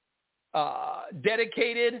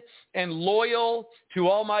dedicated and loyal to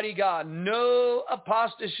Almighty God. No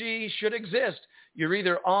apostasy should exist. You're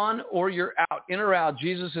either on or you're out, in or out.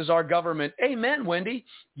 Jesus is our government. Amen, Wendy.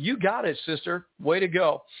 You got it, sister. Way to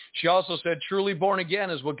go. She also said, truly born again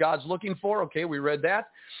is what God's looking for. Okay, we read that.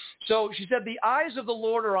 So she said, the eyes of the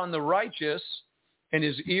Lord are on the righteous, and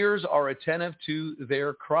his ears are attentive to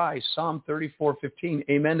their cry. Psalm 34:15.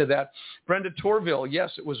 Amen to that. Brenda Torville.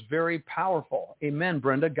 Yes, it was very powerful. Amen,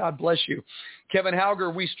 Brenda. God bless you. Kevin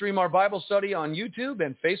Hauger, we stream our Bible study on YouTube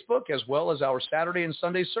and Facebook, as well as our Saturday and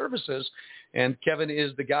Sunday services. And Kevin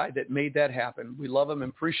is the guy that made that happen. We love him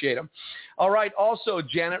and appreciate him. All right. Also,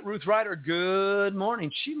 Janet Ruth Ryder, good morning.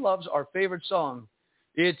 She loves our favorite song.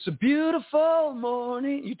 It's a beautiful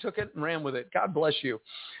morning. You took it and ran with it. God bless you.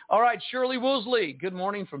 All right, Shirley Woosley. Good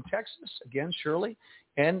morning from Texas. Again, Shirley.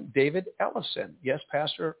 And David Ellefson. Yes,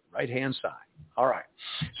 Pastor, right-hand side. All right.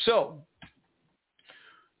 So,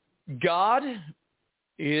 God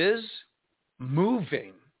is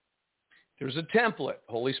moving. There's a template.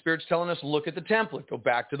 Holy Spirit's telling us, look at the template. Go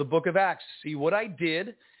back to the book of Acts. See what I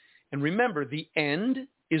did. And remember, the end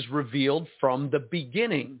is revealed from the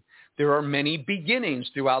beginning. There are many beginnings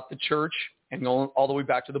throughout the church and going all the way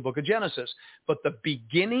back to the book of Genesis. But the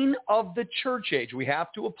beginning of the church age, we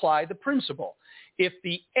have to apply the principle. If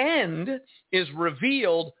the end is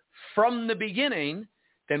revealed from the beginning,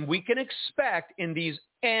 then we can expect in these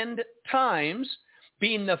end times,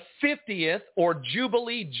 being the 50th or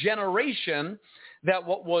Jubilee generation, that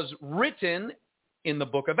what was written in the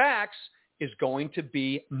book of Acts is going to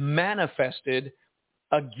be manifested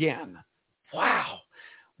again. Wow.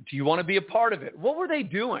 Do you want to be a part of it? What were they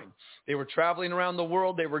doing? They were traveling around the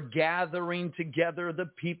world. They were gathering together the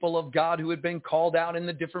people of God who had been called out in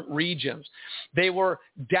the different regions. They were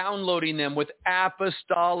downloading them with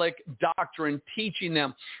apostolic doctrine, teaching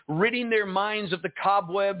them, ridding their minds of the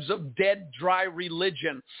cobwebs of dead, dry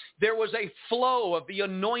religion. There was a flow of the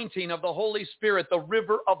anointing of the Holy Spirit, the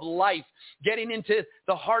river of life, getting into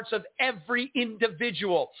the hearts of every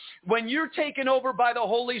individual. When you're taken over by the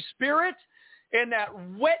Holy Spirit, and that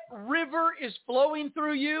wet river is flowing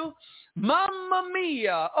through you, mamma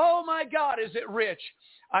mia, oh my God, is it rich?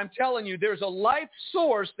 I'm telling you, there's a life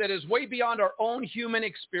source that is way beyond our own human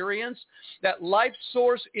experience. That life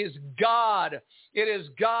source is God. It is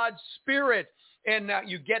God's Spirit. And now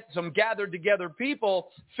you get some gathered together people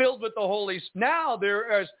filled with the Holy Spirit. Now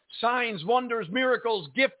there are signs, wonders, miracles,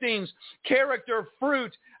 giftings, character,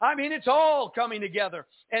 fruit. I mean, it's all coming together.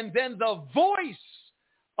 And then the voice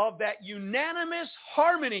of that unanimous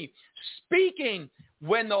harmony speaking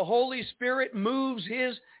when the Holy Spirit moves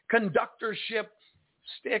his conductorship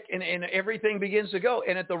stick and everything begins to go.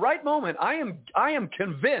 And at the right moment, I am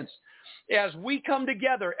convinced, as we come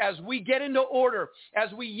together, as we get into order,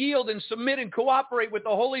 as we yield and submit and cooperate with the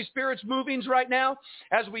Holy Spirit's movings right now,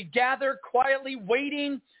 as we gather quietly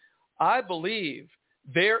waiting, I believe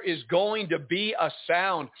there is going to be a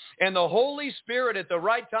sound. And the Holy Spirit at the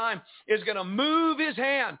right time is going to move his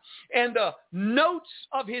hand. And the notes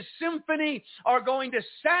of his symphony are going to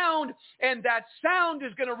sound. And that sound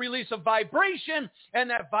is going to release a vibration. And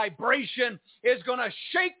that vibration is going to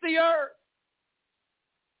shake the earth.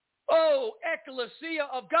 Oh, ecclesia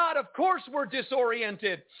of God, of course we're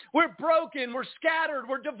disoriented. We're broken. We're scattered.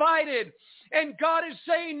 We're divided. And God is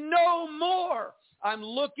saying no more. I'm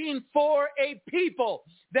looking for a people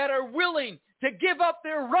that are willing to give up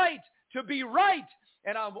their right to be right.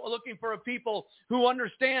 And I'm looking for a people who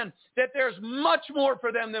understand that there's much more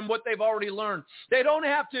for them than what they've already learned. They don't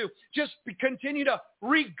have to just continue to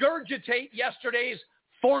regurgitate yesterday's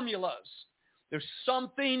formulas. There's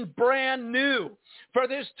something brand new for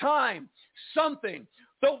this time, something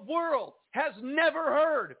the world has never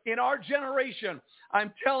heard in our generation.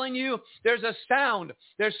 I'm telling you, there's a sound.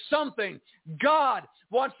 There's something. God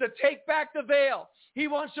wants to take back the veil. He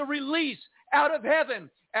wants to release out of heaven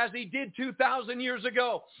as he did 2,000 years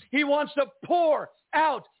ago. He wants to pour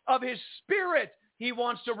out of his Spirit. He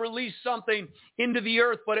wants to release something into the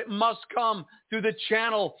earth, but it must come through the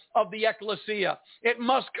channel of the ecclesia. It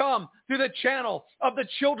must come through the channel of the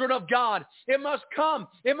children of God. It must come.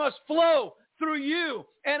 It must flow through you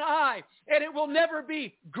and I, and it will never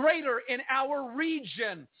be greater in our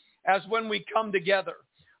region as when we come together.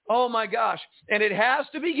 Oh my gosh. And it has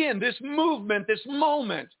to begin, this movement, this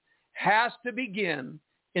moment has to begin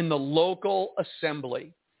in the local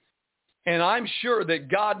assembly. And I'm sure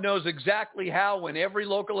that God knows exactly how, when every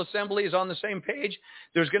local assembly is on the same page,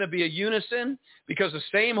 there's going to be a unison, because the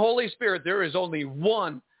same Holy Spirit, there is only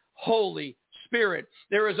one Holy Spirit.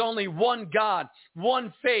 There is only one God,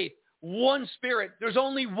 one faith, one Spirit. There's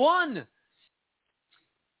only one.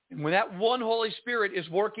 And when that one Holy Spirit is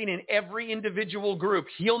working in every individual group,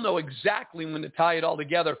 he'll know exactly when to tie it all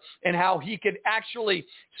together, and how he could actually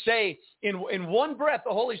say in one breath,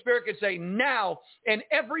 the Holy Spirit could say now, and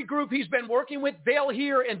every group he's been working with, they'll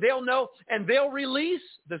hear and they'll know and they'll release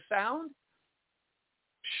the sound.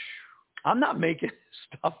 I'm not making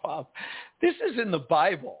stuff up. This is in the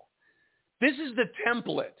Bible. This is the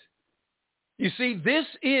template. You see, this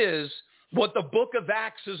is what the book of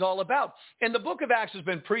Acts is all about. And the book of Acts has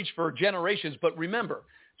been preached for generations. But remember,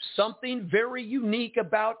 something very unique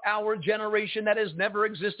about our generation that has never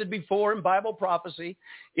existed before in Bible prophecy.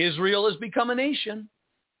 Israel has become a nation.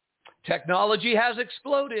 Technology has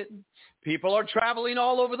exploded. People are traveling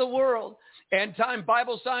all over the world. End-time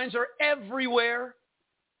Bible signs are everywhere.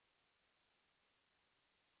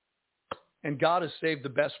 And God has saved the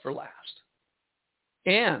best for last.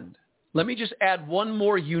 And let me just add one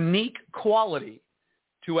more unique quality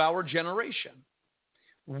to our generation.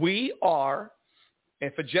 We are,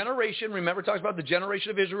 if a generation, remember it talks about the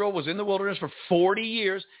generation of Israel was in the wilderness for 40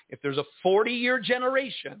 years. If there's a 40-year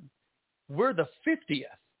generation, we're the 50th.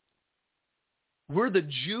 We're the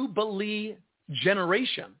Jubilee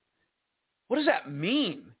generation. What does that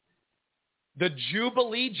mean? The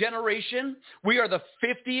Jubilee generation? We are the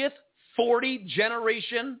 50th, 40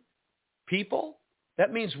 generation people?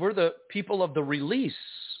 That means we're the people of the release.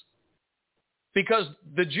 Because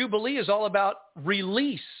the Jubilee is all about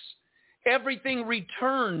release. Everything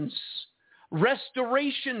returns.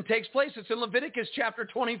 Restoration takes place. It's in Leviticus chapter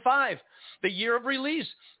 25, the year of release.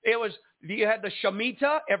 You had the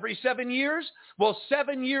Shemitah every 7 years. Well,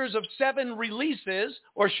 7 years of 7 releases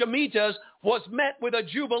or Shemitas was met with a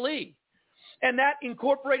Jubilee. And that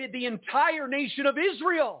incorporated the entire nation of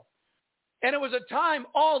Israel. And it was a time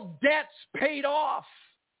all debts paid off.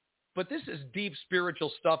 But this is deep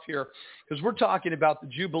spiritual stuff here, because we're talking about the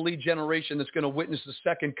Jubilee generation that's going to witness the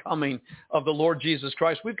second coming of the Lord Jesus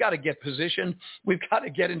Christ. We've got to get positioned. We've got to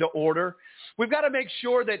get into order. We've got to make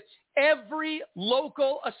sure that every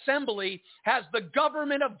local assembly has the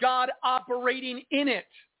government of God operating in it.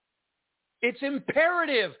 It's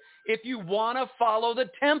imperative if you want to follow the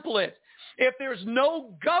template. If there's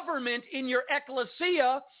no government in your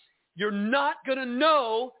ecclesia, you're not going to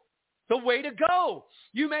know the way to go.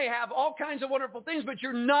 You may have all kinds of wonderful things, but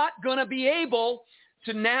you're not going to be able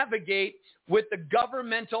to navigate with the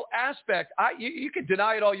governmental aspect. You can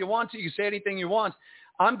deny it all you want to. You can say anything you want.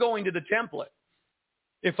 I'm going to the template.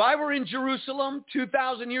 If I were in Jerusalem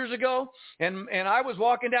 2,000 years ago and I was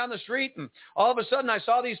walking down the street and all of a sudden I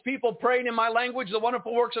saw these people praying in my language, the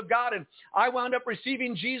wonderful works of God, and I wound up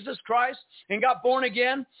receiving Jesus Christ and got born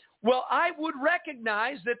again, well, I would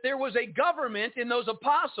recognize that there was a government in those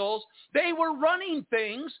apostles. They were running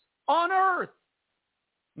things on earth.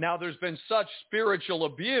 Now, there's been such spiritual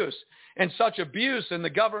abuse and such abuse in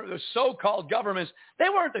the so-called governments. They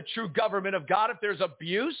weren't the true government of God if there's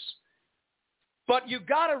abuse. But you've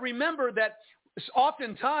got to remember that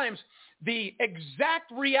oftentimes the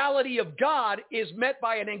exact reality of God is met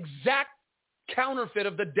by an exact counterfeit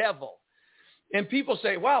of the devil. And people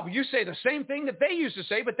say, wow, you say the same thing that they used to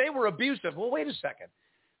say, but they were abusive. Well, wait a second.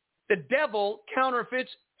 The devil counterfeits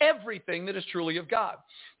everything that is truly of God.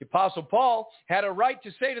 The Apostle Paul had a right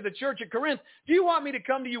to say to the church at Corinth, do you want me to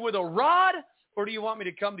come to you with a rod, or do you want me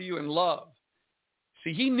to come to you in love?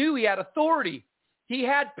 See, he knew he had authority. He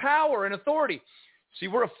had power and authority. See,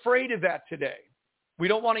 we're afraid of that today. We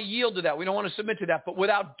don't want to yield to that. We don't want to submit to that. But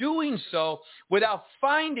without doing so, without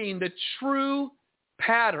finding the true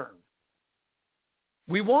pattern,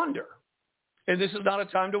 we wander. And this is not a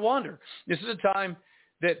time to wander. This is a time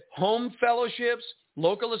that home fellowships,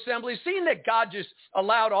 local assemblies, seeing that God just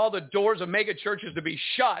allowed all the doors of mega churches to be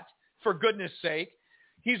shut, for goodness sake,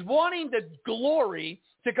 he's wanting the glory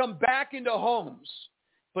to come back into homes.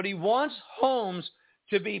 But he wants homes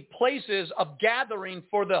to be places of gathering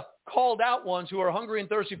for the called out ones who are hungry and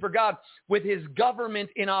thirsty for God, with his government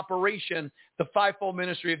in operation, the fivefold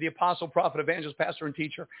ministry of the apostle, prophet, evangelist, pastor, and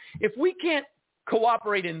teacher. If we can't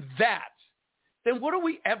cooperate in that, then what are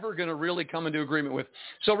we ever going to really come into agreement with?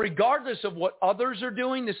 So regardless of what others are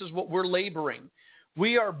doing, this is what we're laboring.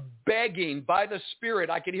 We are begging by the Spirit.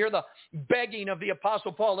 I can hear the begging of the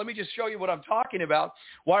Apostle Paul. Let me just show you what I'm talking about.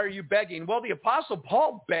 Why are you begging? Well, the Apostle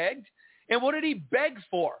Paul begged. And what did he beg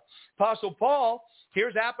for? Apostle Paul,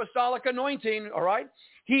 here's apostolic anointing, all right?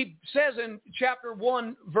 He says in chapter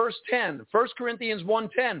 1, verse 10, 1 Corinthians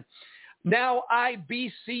 1:10, now I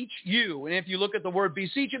beseech you. And if you look at the word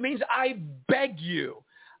beseech, it means I beg you.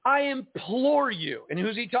 I implore you. And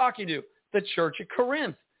who's he talking to? The church at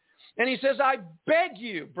Corinth. And he says, I beg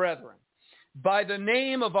you, brethren, by the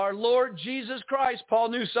name of our Lord Jesus Christ, Paul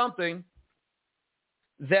knew something,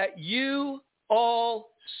 that you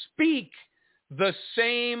all speak the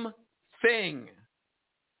same thing,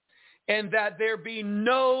 and that there be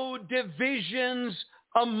no divisions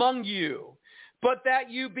among you, but that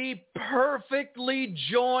you be perfectly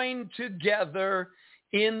joined together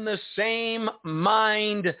in the same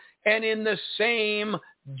mind and in the same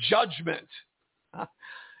judgment.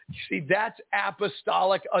 You see, that's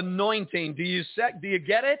apostolic anointing. Do you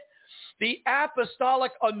get it? The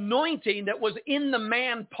apostolic anointing that was in the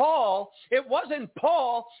man Paul, it wasn't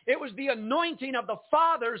Paul, it was the anointing of the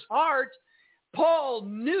Father's heart. Paul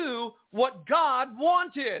knew what God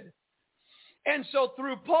wanted. And so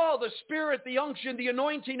through Paul, the Spirit, the unction, the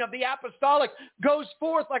anointing of the apostolic goes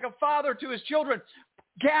forth like a father to his children.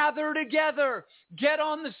 Gather together, get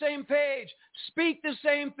on the same page, speak the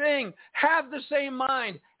same thing, have the same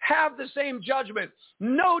mind, have the same judgment,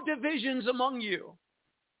 no divisions among you.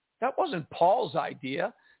 That wasn't Paul's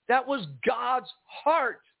idea. That was God's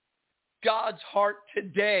heart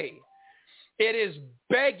today. It is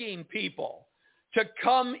begging people to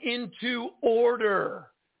come into order.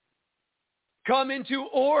 Come into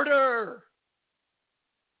order.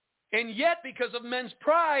 And yet, because of men's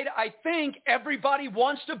pride, I think everybody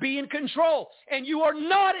wants to be in control. And you are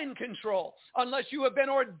not in control unless you have been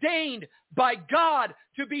ordained by God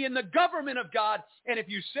to be in the government of God. And if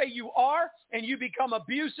you say you are and you become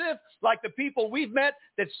abusive, like the people we've met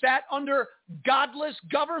that sat under godless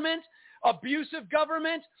government, abusive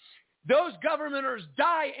government, those governmenters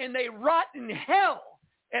die and they rot in hell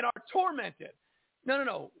and are tormented.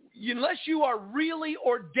 No. Unless you are really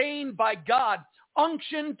ordained by God,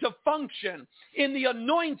 unction to function in the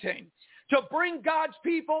anointing, to bring God's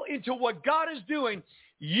people into what God is doing,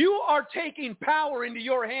 you are taking power into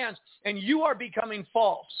your hands and you are becoming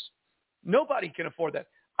false. Nobody can afford that.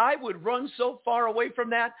 I would run so far away from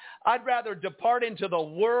that. I'd rather depart into the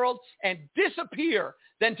world and disappear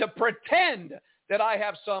than to pretend that I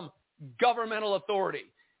have some governmental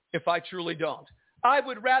authority if I truly don't. I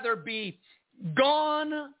would rather be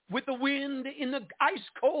gone with the wind in the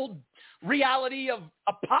ice-cold reality of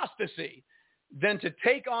apostasy than to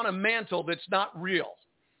take on a mantle that's not real.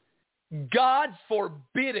 God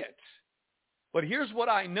forbid it. But here's what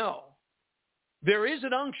I know. There is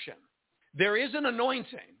an unction. There is an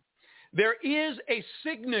anointing. There is a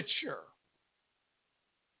signature.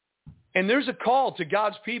 And there's a call to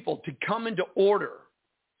God's people to come into order.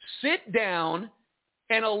 Sit down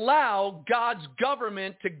and allow God's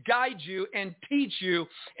government to guide you and teach you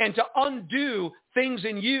and to undo things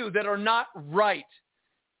in you that are not right.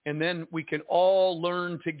 And then we can all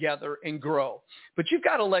learn together and grow. But you've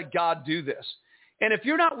got to let God do this. And if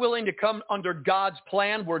you're not willing to come under God's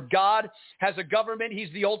plan where God has a government,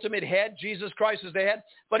 he's the ultimate head, Jesus Christ is the head,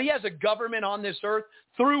 but he has a government on this earth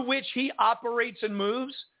through which he operates and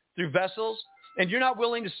moves through vessels, and you're not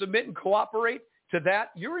willing to submit and cooperate to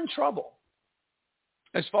that, you're in trouble.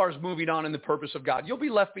 As far as moving on in the purpose of God, you'll be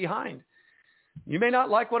left behind. You may not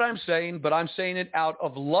like what I'm saying, but I'm saying it out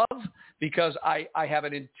of love because I have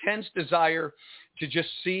an intense desire to just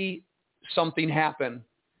see something happen.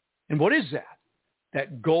 And what is that?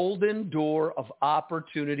 That golden door of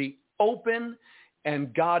opportunity open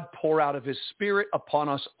and God pour out of his Spirit upon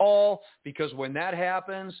us all, because when that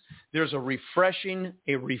happens, there's a refreshing,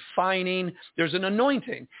 a refining, there's an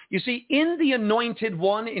anointing. You see, in the anointed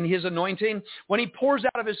one, in his anointing, when he pours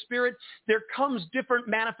out of his Spirit, there comes different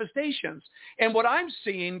manifestations. And what I'm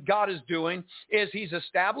seeing God is doing is he's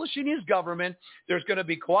establishing his government. There's going to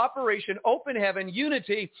be cooperation, open heaven,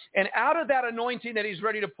 unity, and out of that anointing that he's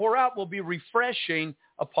ready to pour out will be refreshing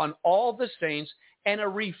upon all the saints and a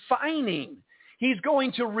refining. He's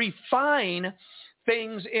going to refine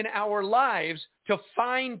things in our lives to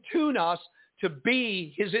fine-tune us to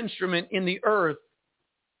be his instrument in the earth.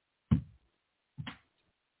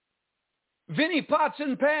 Vinny Pots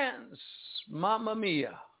and Pans, Mamma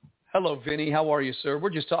Mia. Hello, Vinny. How are you, sir? We're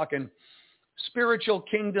just talking spiritual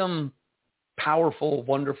kingdom, powerful,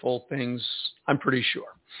 wonderful things, I'm pretty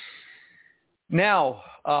sure. Now,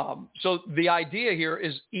 so the idea here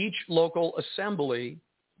is each local assembly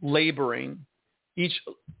laboring, each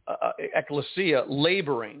ecclesia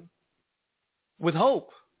laboring with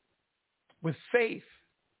hope, with faith.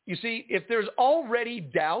 You see, if there's already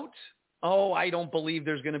doubt, I don't believe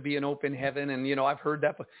there's going to be an open heaven, and, I've heard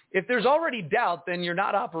that. But if there's already doubt, then you're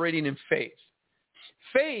not operating in faith.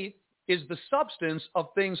 Faith is the substance of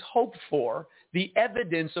things hoped for, the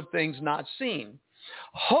evidence of things not seen.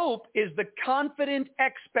 Hope is the confident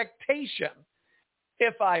expectation.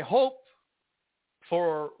 If I hope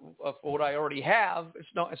for what I already have,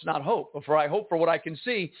 it's not hope. If I hope for what I can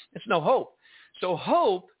see, it's no hope. So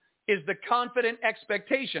hope is the confident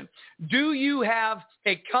expectation. Do you have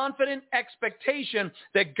a confident expectation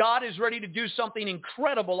that God is ready to do something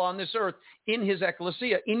incredible on this earth in his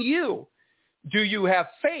ecclesia, in you? Do you have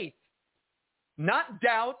faith? Not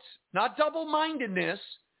doubt, not double-mindedness.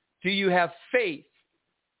 Do you have faith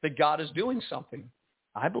that God is doing something?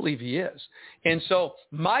 I believe he is. And so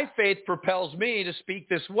my faith propels me to speak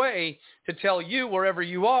this way, to tell you wherever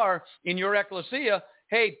you are in your ecclesia,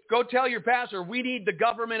 hey, go tell your pastor, we need the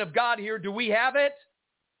government of God here. Do we have it?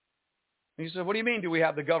 And he said, what do you mean, do we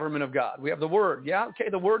have the government of God? We have the word. Yeah, okay,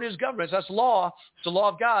 the word is government. That's law. It's the law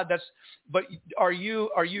of God. But are you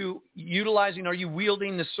utilizing, are you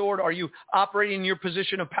wielding the sword? Are you operating in your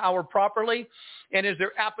position of power properly? And is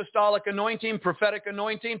there apostolic anointing, prophetic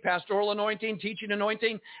anointing, pastoral anointing, teaching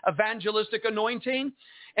anointing, evangelistic anointing?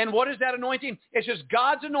 And what is that anointing? It's just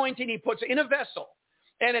God's anointing he puts in a vessel.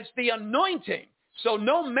 And it's the anointing. So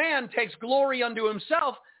no man takes glory unto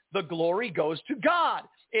himself. The glory goes to God.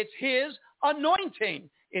 It's his anointing.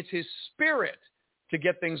 It's his Spirit to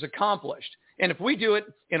get things accomplished. And if we do it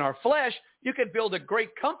in our flesh, you could build a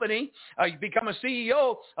great company, you become a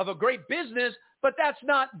CEO of a great business, but that's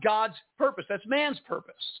not God's purpose. That's man's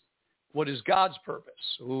purpose. What is God's purpose?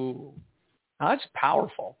 Ooh, that's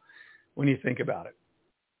powerful when you think about it.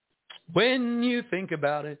 When you think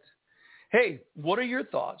about it. Hey, what are your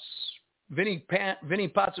thoughts? Vinny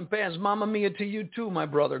Pots and Pans, Mamma Mia to you too, my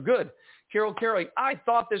brother. Good. Carol Carey, I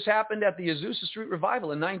thought this happened at the Azusa Street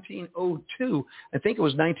Revival in 1902. I think it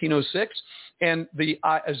was 1906. And the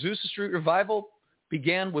Azusa Street Revival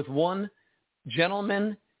began with one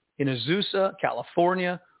gentleman in Azusa,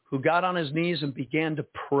 California, who got on his knees and began to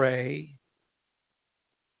pray.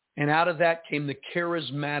 And out of that came the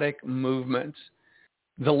charismatic movement,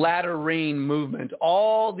 the latter rain movement,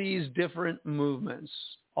 all these different movements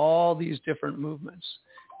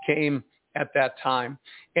came at that time.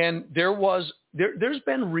 And there's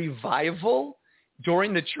been revival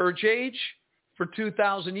during the church age for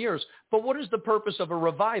 2,000 years. But what is the purpose of a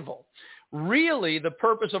revival? Really, the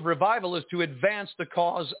purpose of revival is to advance the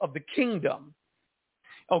cause of the kingdom.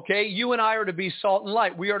 Okay, you and I are to be salt and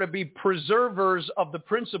light. We are to be preservers of the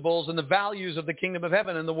principles and the values of the kingdom of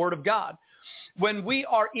heaven and the word of God. When we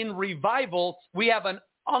are in revival, we have an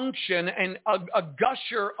unction and a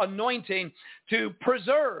gusher anointing to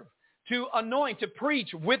preserve, to anoint, to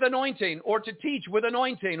preach with anointing, or to teach with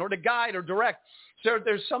anointing, or to guide or direct. So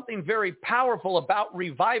there's something very powerful about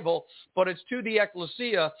revival, but it's to the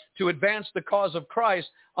ecclesia to advance the cause of Christ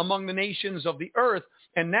among the nations of the earth.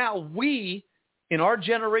 And now we, in our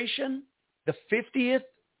generation, the 50th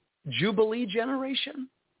Jubilee generation,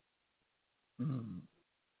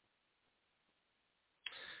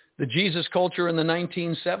 the Jesus culture in the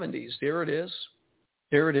 1970s, there it is.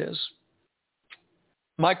 There it is.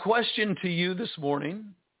 My question to you this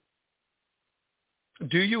morning,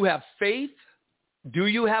 do you have faith? Do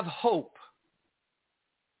you have hope?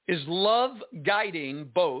 Is love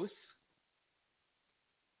guiding both?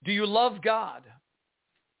 Do you love God?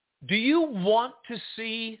 Do you want to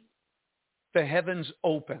see the heavens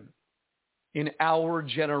open in our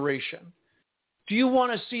generation? Do you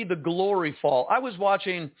want to see the glory fall? I was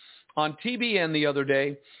watching on TBN the other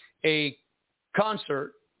day a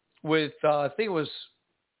concert with, I think it was,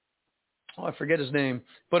 I forget his name,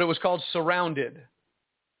 but it was called Surrounded.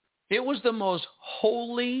 It was the most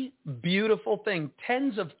holy, beautiful thing.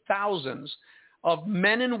 Tens of thousands of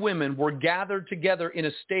men and women were gathered together in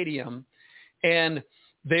a stadium, and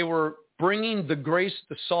they were bringing the grace,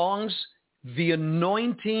 the songs. The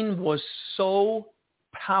anointing was so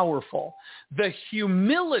powerful. The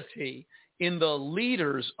humility in the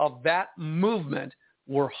leaders of that movement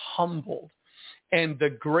were humbled. And the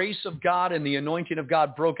grace of God and the anointing of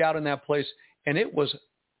God broke out in that place, and it was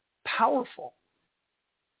powerful.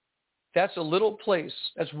 That's a little place.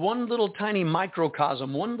 That's one little tiny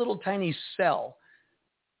microcosm, one little tiny cell.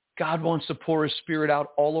 God wants to pour his Spirit out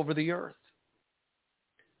all over the earth.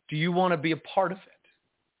 Do you want to be a part of it?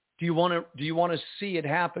 Do you want to see it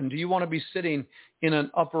happen? Do you want to be sitting in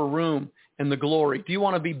an upper room in the glory? Do you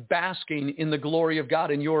want to be basking in the glory of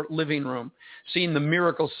God in your living room, seeing the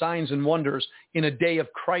miracle signs and wonders in a day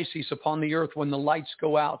of crisis upon the earth when the lights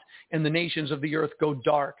go out and the nations of the earth go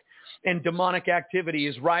dark and demonic activity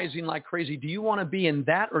is rising like crazy? Do you want to be in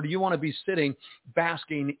that, or do you want to be sitting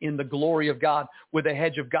basking in the glory of God with a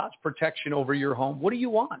hedge of God's protection over your home? What do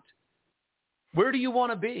you want? Where do you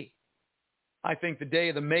want to be? I think the day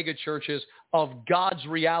of the mega churches of God's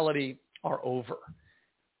reality are over.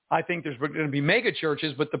 I think there's going to be mega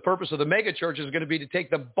churches, but the purpose of the mega church is going to be to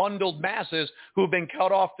take the bundled masses who have been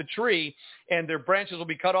cut off the tree, and their branches will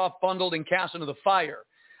be cut off, bundled, and cast into the fire.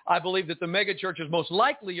 I believe that the mega churches most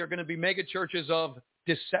likely are going to be mega churches of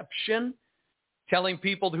deception, telling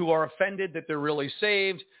people who are offended that they're really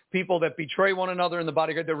saved, people that betray one another in the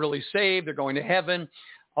body, they're really saved, they're going to heaven.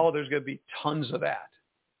 Oh, there's going to be tons of that.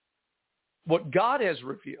 What God has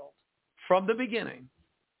revealed from the beginning,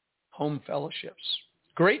 home fellowships,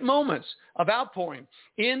 great moments of outpouring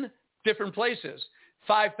in different places,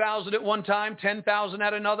 5,000 at one time, 10,000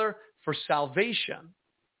 at another for salvation.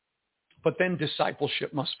 But then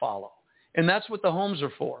discipleship must follow. And that's what the homes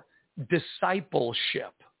are for,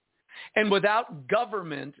 discipleship. And without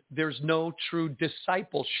government, there's no true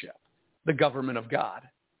discipleship, the government of God.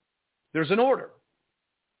 There's an order.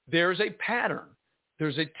 There's a pattern.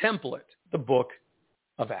 There's a template, the book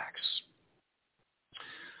of Acts.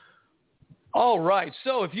 All right.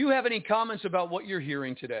 So if you have any comments about what you're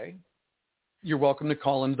hearing today, you're welcome to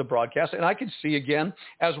call into the broadcast. And I can see again,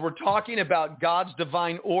 as we're talking about God's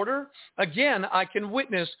divine order, again, I can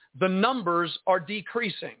witness the numbers are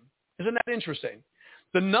decreasing. Isn't that interesting?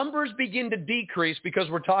 The numbers begin to decrease because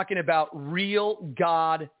we're talking about real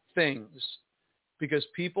God things. Because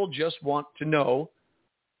people just want to know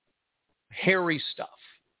hairy stuff.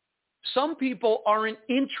 Some people aren't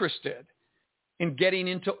interested in getting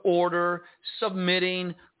into order,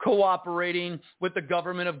 submitting, cooperating with the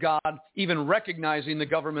government of God, even recognizing the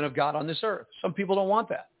government of God on this earth. Some people don't want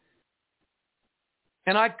that.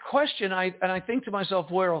 And I question, and I think to myself,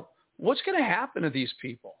 well, what's going to happen to these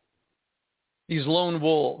people? These lone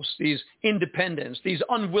wolves, these independents, these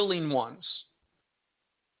unwilling ones.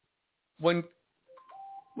 When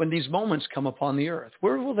these moments come upon the earth,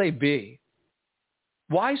 where will they be?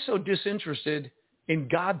 Why so disinterested in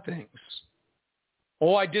God things?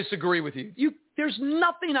 Oh, I disagree with you. There's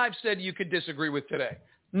nothing I've said you could disagree with today.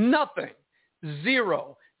 Nothing.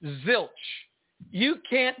 Zero. Zilch. You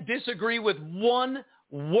can't disagree with one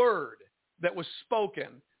word that was spoken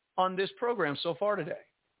on this program so far today.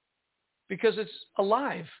 Because it's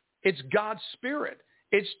alive. It's God's Spirit.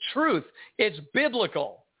 It's truth. It's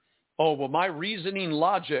biblical. Oh, well, my reasoning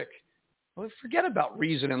logic. Well, forget about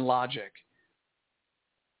reason and logic.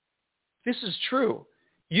 This is true.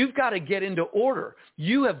 You've got to get into order.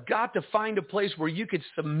 You have got to find a place where you could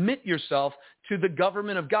submit yourself to the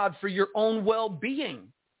government of God for your own well-being.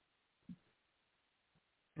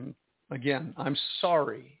 And again, I'm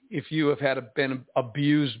sorry if you have been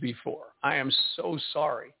abused before. I am so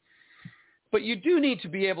sorry. But you do need to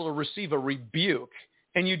be able to receive a rebuke,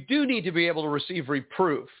 and you do need to be able to receive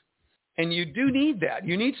reproof. And you do need that.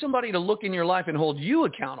 You need somebody to look in your life and hold you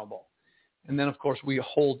accountable. And then, of course, we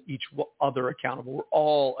hold each other accountable. We're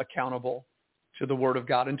all accountable to the Word of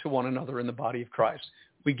God and to one another in the body of Christ.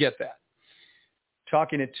 We get that.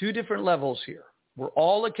 Talking at two different levels here. We're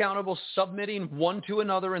all accountable, submitting one to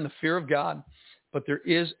another in the fear of God, but there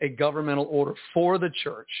is a governmental order for the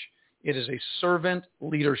church. It is a servant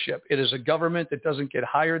leadership. It is a government that doesn't get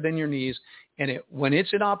higher than your knees, and when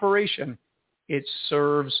it's in operation, it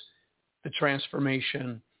serves the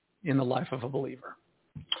transformation in the life of a believer.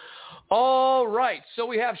 All right, so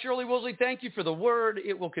we have Shirley Woolsey. Thank you for the word.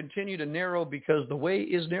 It will continue to narrow because the way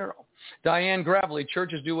is narrow. Diane Gravely,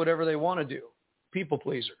 churches do whatever they want to do. People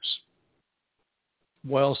pleasers.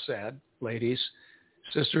 Well said, ladies.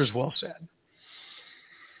 Sisters, well said.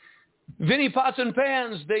 Vinny Pots and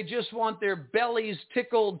Pans, they just want their bellies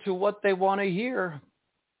tickled to what they want to hear.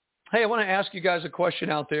 Hey, I want to ask you guys a question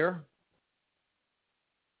out there.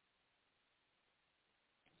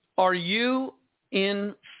 Are you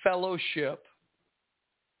in fellowship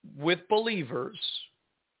with believers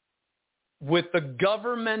with the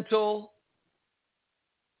governmental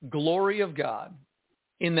glory of God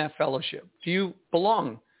in that fellowship? Do you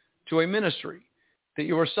belong to a ministry that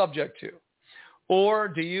you are subject to? Or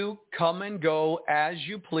do you come and go as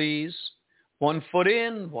you please, 1 foot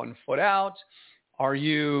in, 1 foot out? Are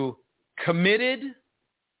you committed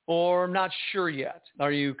or not sure yet?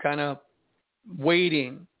 Are you kind of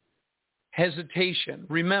waiting? Hesitation.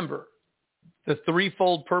 Remember, the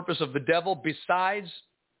threefold purpose of the devil, besides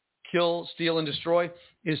kill, steal, and destroy,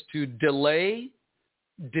 is to delay,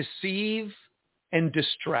 deceive, and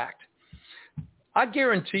distract. I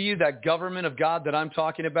guarantee you that government of God that I'm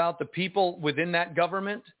talking about, the people within that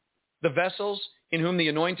government, the vessels in whom the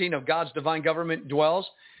anointing of God's divine government dwells,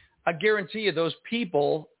 I guarantee you those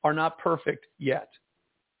people are not perfect yet.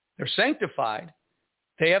 They're sanctified.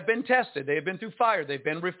 They have been tested. They have been through fire. They've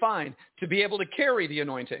been refined to be able to carry the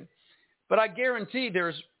anointing. But I guarantee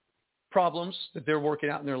there's problems that they're working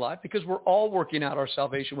out in their life because we're all working out our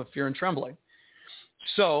salvation with fear and trembling.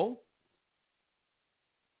 So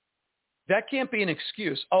that can't be an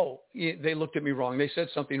excuse. Oh, they looked at me wrong. They said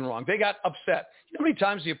something wrong. They got upset. You know how many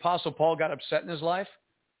times the Apostle Paul got upset in his life?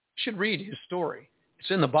 You should read his story.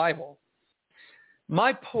 It's in the Bible.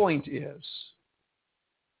 My point is,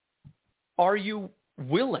 are you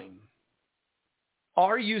willing?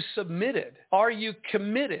 Are you submitted? Are you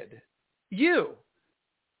committed? You're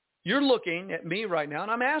looking at me right now and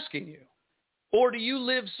I'm asking you. Or do you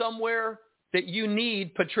live somewhere that you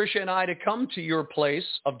need Patricia and I to come to your place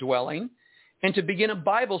of dwelling and to begin a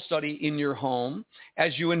Bible study in your home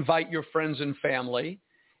as you invite your friends and family?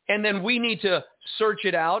 And then we need to search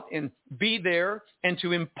it out and be there and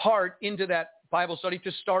to impart into that Bible study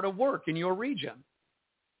to start a work in your region.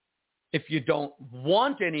 If you don't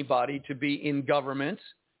want anybody to be in government,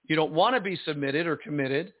 you don't want to be submitted or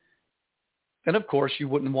committed, then of course you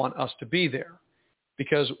wouldn't want us to be there,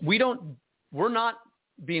 because we're not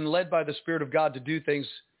being led by the Spirit of God to do things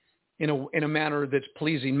in a manner that's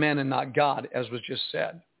pleasing men and not God, as was just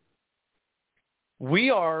said. We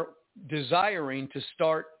are desiring to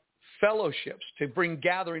start fellowships, to bring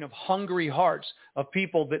gathering of hungry hearts, of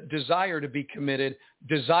people that desire to be committed,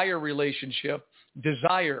 desire relationship,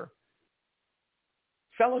 desire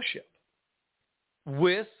fellowship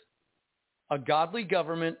with a godly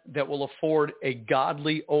government that will afford a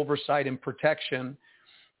godly oversight and protection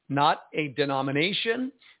not a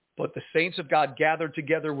denomination, but the saints of God gathered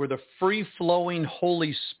together where the free-flowing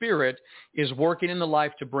Holy Spirit is working in the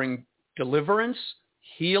life to bring deliverance,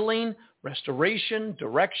 healing, restoration,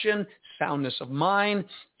 direction, soundness of mind,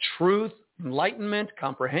 truth, enlightenment,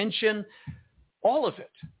 comprehension, all of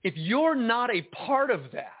it. If you're not a part of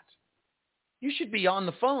that, you should be on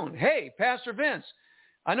the phone. Hey, Pastor Vince,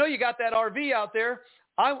 I know you got that RV out there.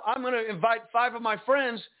 I'm going to invite 7 of my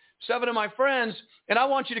friends, and I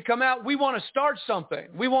want you to come out. We want to start something.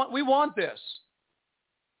 We want this.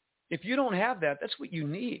 If you don't have that, that's what you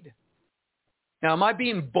need. Now, am I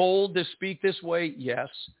being bold to speak this way? Yes.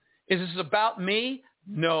 Is this about me?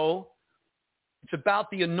 No. It's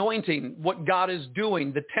about the anointing, what God is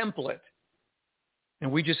doing, the template.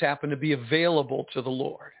 And we just happen to be available to the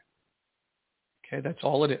Lord. Okay, that's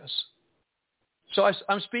all it is. So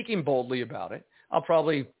I'm speaking boldly about it. I'll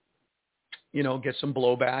probably, get some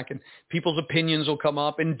blowback, and people's opinions will come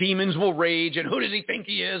up, and demons will rage, and who does he think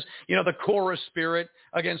he is? The Korah spirit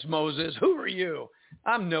against Moses. Who are you?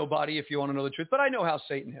 I'm nobody, if you want to know the truth, but I know how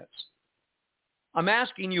Satan is. I'm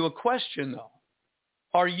asking you a question, though.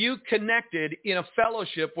 Are you connected in a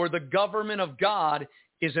fellowship where the government of God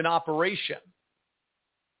is in operation?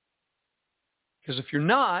 Because if you're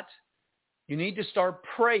not, you need to start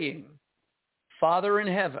praying, Father in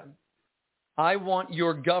heaven, I want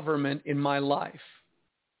your government in my life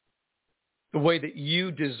the way that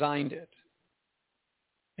you designed it.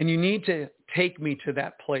 And you need to take me to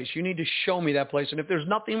that place. You need to show me that place. And if there's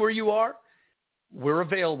nothing where you are, we're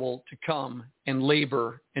available to come and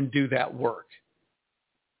labor and do that work.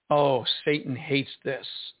 Oh, Satan hates this.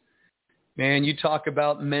 Man, you talk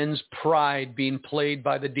about men's pride being played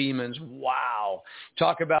by the demons. Wow.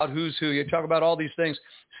 Talk about who's who. You talk about all these things.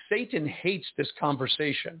 Satan hates this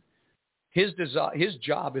conversation. His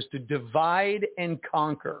job is to divide and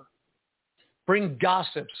conquer. Bring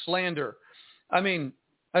gossip, slander.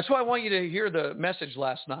 That's why I want you to hear the message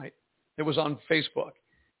last night. It was on Facebook.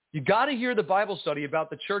 You got to hear the Bible study about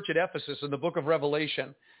the church at Ephesus in the book of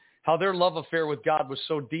Revelation, how their love affair with God was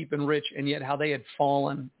so deep and rich, and yet how they had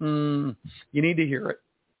fallen. You need to hear it.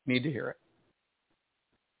 You need to hear it.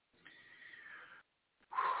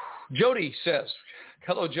 Jody says,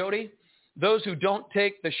 hello, Jody. Those who don't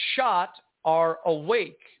take the shot are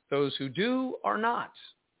awake. Those who do are not.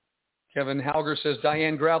 Kevin Hauger says,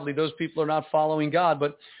 Diane Gravely, those people are not following God,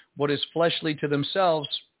 but what is fleshly to themselves,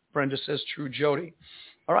 Brenda says, true, Jody.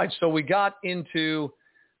 All right, so we got into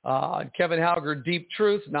Kevin Hauger, deep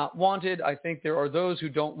truth, not wanted. I think there are those who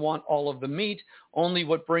don't want all of the meat, only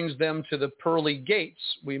what brings them to the pearly gates.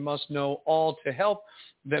 We must know all to help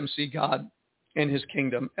them see God and his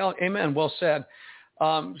kingdom. Amen, well said.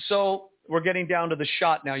 So we're getting down to the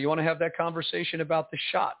shot now. You want to have that conversation about the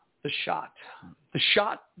shot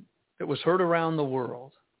that was heard around the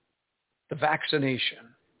world, the vaccination.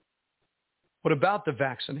 What about the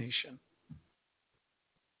vaccination?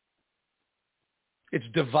 It's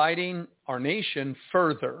dividing our nation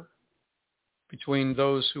further between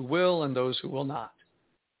those who will and those who will not.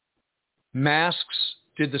 Masks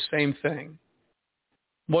did the same thing.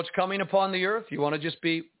 What's coming upon the earth? You want to just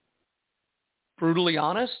be brutally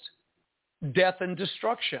honest? Death and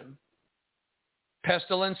destruction,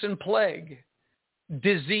 pestilence and plague,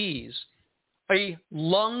 disease, a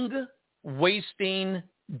lung-wasting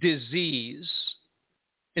disease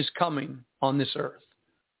is coming on this earth.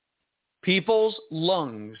 People's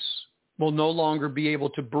lungs will no longer be able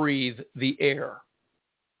to breathe the air.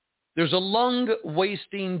 There's a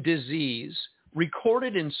lung-wasting disease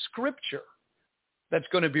recorded in Scripture that's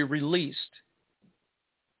going to be released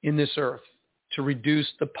in this earth to reduce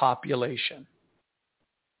the population.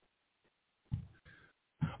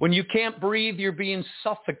 When you can't breathe, you're being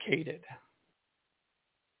suffocated.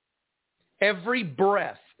 Every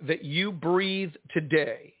breath that you breathe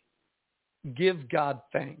today, give God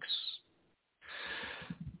thanks.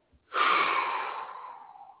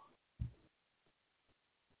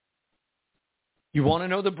 You want to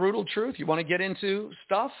know the brutal truth? You want to get into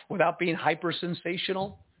stuff without being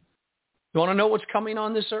hyper-sensational? You want to know what's coming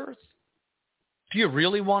on this earth? Do you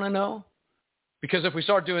really want to know? Because if we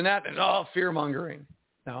start doing that, then, fear-mongering.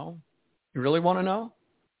 No. You really want to know?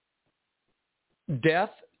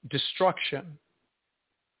 Death, destruction,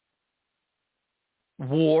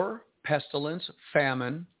 war, pestilence,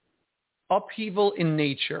 famine, upheaval in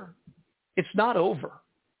nature. It's not over.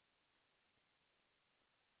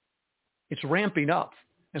 It's ramping up.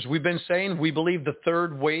 As we've been saying, we believe the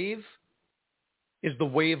third wave is the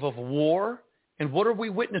wave of war. And what are we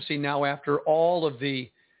witnessing now after all of the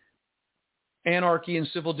anarchy and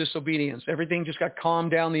civil disobedience? Everything just got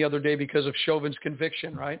calmed down the other day because of Chauvin's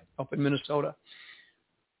conviction, right? Up in Minnesota.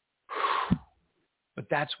 But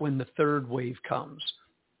that's when the third wave comes.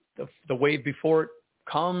 The wave before it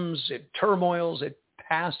comes, it turmoils, it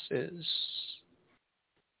passes.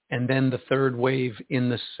 And then the third wave in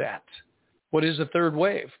the set. What is the third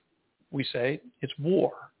wave? We say it's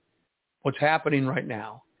war. What's happening right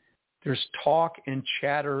now? There's talk and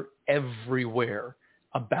chatter everywhere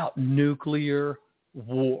about nuclear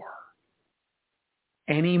war.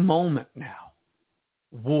 Any moment now,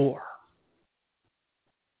 war.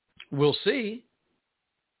 We'll see.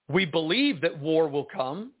 We believe that war will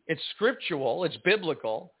come. It's scriptural, it's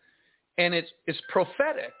biblical, and it's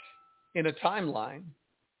prophetic in a timeline.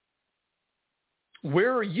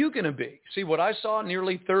 Where are you going to be? See, what I saw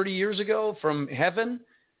nearly 30 years ago from heaven,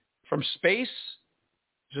 from space,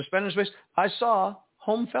 suspended in space, I saw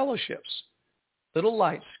home fellowships, little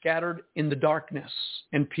lights scattered in the darkness,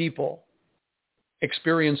 and people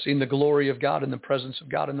experiencing the glory of God and the presence of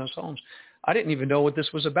God in those homes. I didn't even know what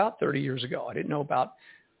this was about 30 years ago. I didn't know about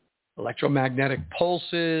electromagnetic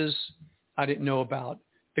pulses. I didn't know about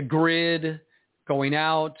the grid going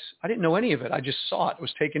out. I didn't know any of it. I just saw it. It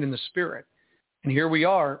was taken in the spirit. And here we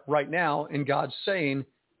are right now, and God's saying,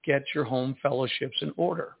 get your home fellowships in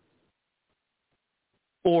order.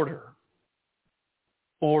 Order.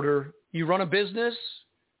 Order. You run a business,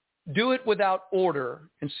 do it without order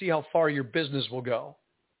and see how far your business will go.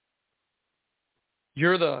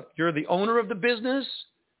 You're the owner of the business,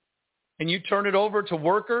 and you turn it over to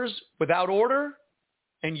workers without order,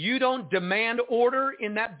 and you don't demand order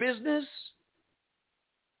in that business,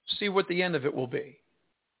 see what the end of it will be.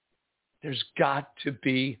 There's got to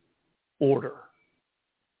be order.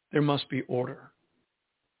 There must be order.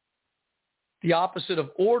 The opposite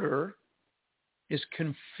of order is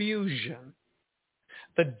confusion.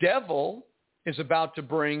 The devil is about to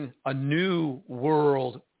bring a new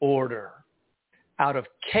world order out of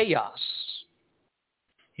chaos.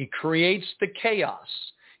 He creates the chaos.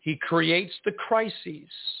 He creates the crises.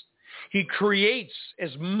 He creates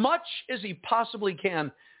as much as he possibly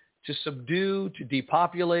can to subdue, to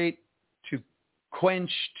depopulate, to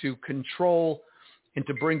quench, to control, and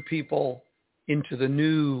to bring people into the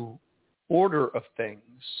new order of things.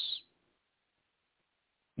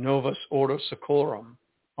 Novus Ordo Seclorum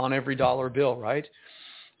on every dollar bill, right?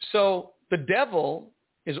 So the devil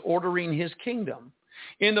is ordering his kingdom.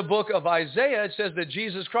 In the book of Isaiah, it says that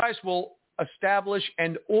Jesus Christ will establish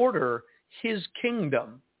and order his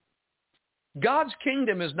kingdom. God's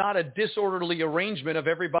kingdom is not a disorderly arrangement of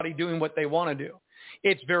everybody doing what they want to do.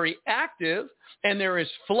 It's very active, and there is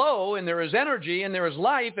flow, and there is energy, and there is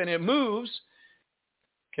life, and it moves.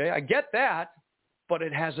 Okay, I get that, but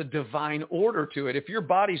it has a divine order to it. If your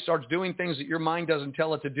body starts doing things that your mind doesn't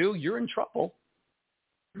tell it to do, you're in trouble.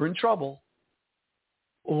 You're in trouble.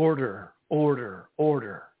 Order, order,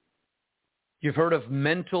 order. You've heard of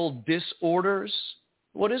mental disorders?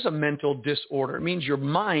 What is a mental disorder? It means your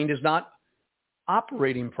mind is not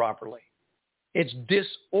operating properly. It's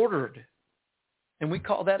disordered. And we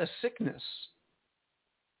call that a sickness.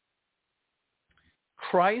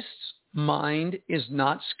 Christ's mind is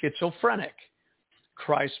not schizophrenic.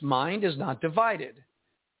 Christ's mind is not divided.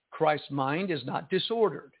 Christ's mind is not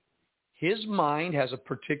disordered. His mind has a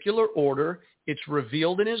particular order. It's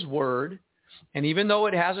revealed in his word. And even though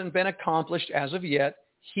it hasn't been accomplished as of yet,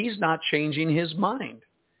 he's not changing his mind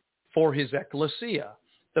for his ecclesia,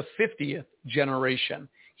 the 50th generation.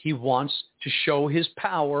 He wants to show his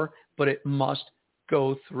power, but it must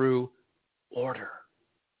go through order.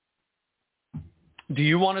 Do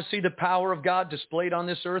you want to see the power of God displayed on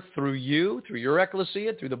this earth through you, through your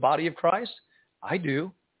ecclesia, through the body of Christ? I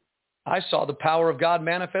do. I saw the power of God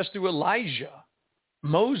manifest through Elijah,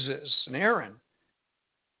 Moses, and Aaron.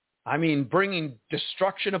 I mean, bringing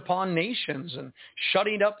destruction upon nations and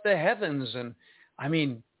shutting up the heavens. And I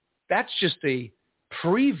mean, that's just a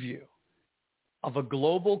preview of a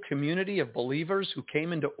global community of believers who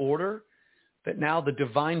came into order, that now the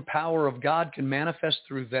divine power of God can manifest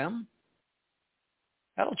through them.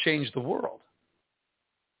 That'll change the world.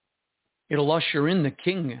 It'll usher in the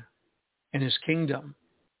king and his kingdom.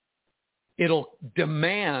 It'll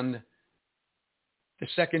demand the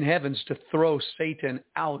second heavens to throw Satan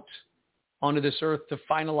out onto this earth to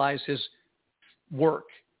finalize his work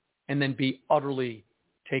and then be utterly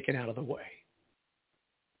taken out of the way.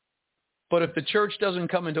 But if the church doesn't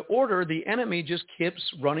come into order, the enemy just keeps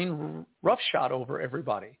running roughshod over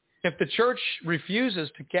everybody. If the church refuses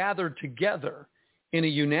to gather together in a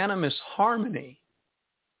unanimous harmony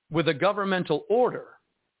with a governmental order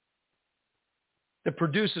that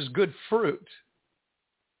produces good fruit,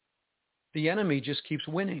 the enemy just keeps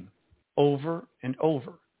winning over and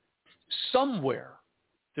over. Somewhere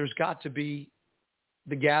there's got to be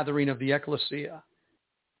the gathering of the ecclesia.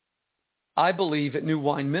 I believe at New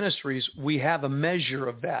Wine Ministries, we have a measure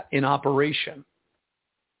of that in operation.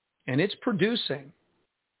 And it's producing.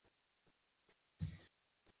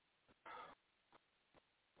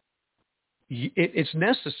 It's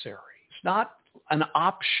necessary. It's not an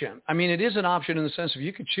option. I mean, it is an option in the sense of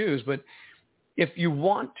you could choose, but if you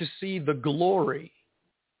want to see the glory,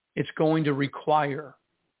 it's going to require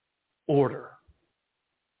order.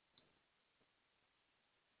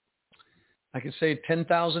 I could say it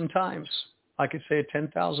 10,000 times. I could say it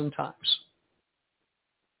 10,000 times.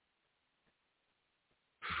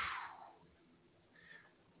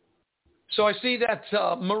 So I see that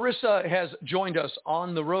Marissa has joined us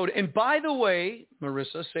on the road. And by the way,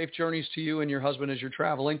 Marissa, safe journeys to you and your husband as you're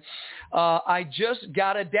traveling. I just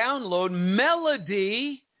got to download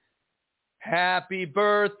Melody. Happy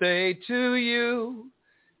birthday to you.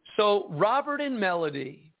 So Robert and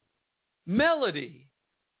Melody. Melody.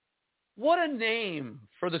 What a name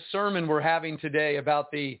for the sermon we're having today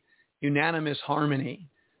about the unanimous harmony.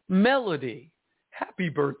 Melody. Happy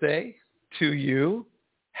birthday to you.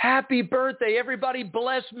 Happy birthday. Everybody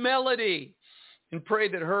bless Melody and pray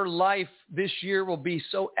that her life this year will be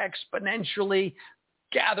so exponentially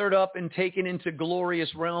gathered up and taken into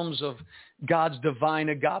glorious realms of God's divine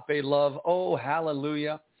agape love. Oh,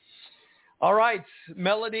 hallelujah. All right,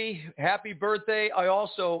 Melody, happy birthday. I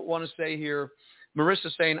also want to say here,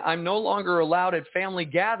 Marissa saying, I'm no longer allowed at family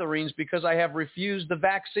gatherings because I have refused the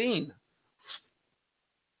vaccine.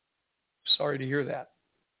 Sorry to hear that.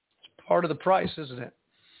 It's part of the price, isn't it?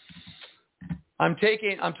 I'm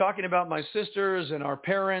talking about my sisters and our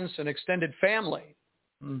parents and extended family.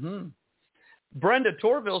 Mm-hmm. Brenda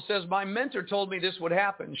Torville says, my mentor told me this would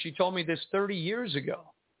happen. She told me this 30 years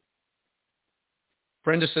ago.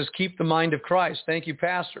 Brenda says, keep the mind of Christ. Thank you,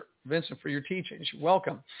 Pastor Vincent, for your teachings. You're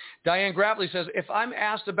welcome. Diane Gravely says, if I'm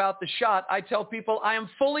asked about the shot, I tell people I am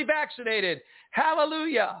fully vaccinated.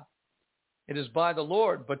 Hallelujah. It is by the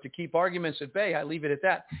Lord, but to keep arguments at bay, I leave it at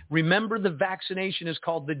that. Remember, the vaccination is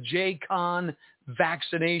called the JCON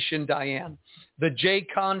vaccination, Diane. The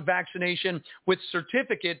JCON vaccination with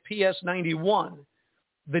certificate PS91.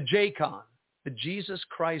 The JCON, the Jesus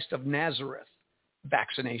Christ of Nazareth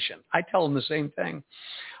vaccination. I tell them the same thing.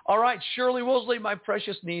 All right, Shirley Woolsey, my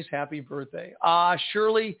precious niece, happy birthday.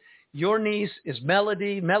 Shirley, your niece is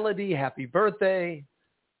Melody. Melody, happy birthday.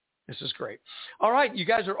 This is great. All right, you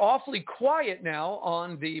guys are awfully quiet now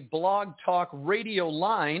on the Blog Talk Radio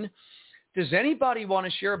line. Does anybody want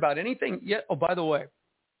to share about anything yet? Oh, by the way,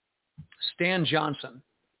 Stan Johnson,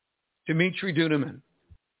 Dimitri Duduman,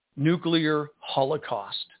 nuclear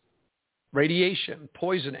holocaust, radiation,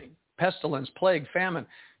 poisoning, pestilence, plague, famine.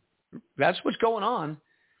 That's what's going on.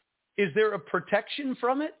 Is there a protection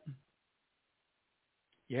from it?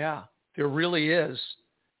 Yeah, there really is.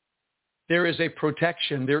 There is a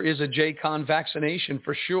protection. There is a JCON vaccination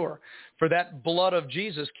for sure. For that blood of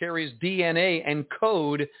Jesus carries DNA and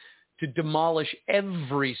code to demolish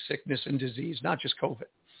every sickness and disease, not just COVID.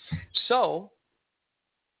 So,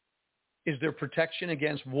 is there protection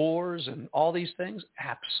against wars and all these things?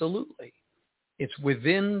 Absolutely. It's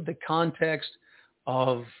within the context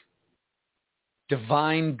of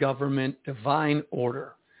divine government, divine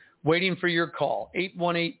order. Waiting for your call,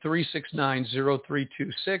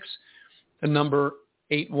 818-369-0326. The number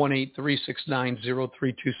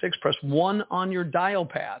 818-369-0326. Press 1 on your dial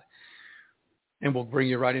pad, and we'll bring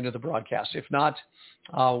you right into the broadcast. If not,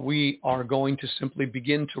 we are going to simply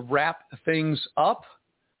begin to wrap things up.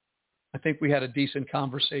 I think we had a decent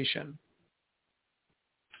conversation.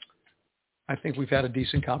 I think we've had a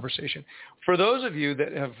decent conversation. For those of you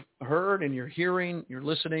that have heard and you're hearing, you're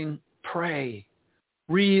listening, pray.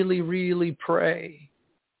 Really, really pray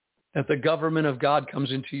that the government of God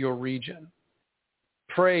comes into your region.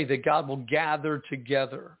 Pray that God will gather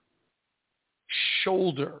together,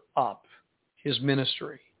 shoulder up his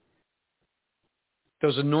ministry.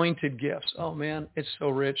 Those anointed gifts. Oh, man, it's so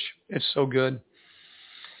rich. It's so good.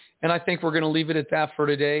 And I think we're going to leave it at that for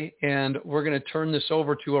today. And we're going to turn this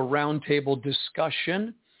over to a roundtable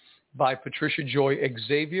discussion by Patricia Joy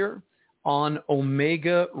Xavier on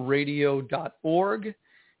omegaradio.org.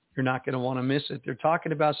 You're not going to want to miss it. They're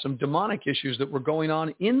talking about some demonic issues that were going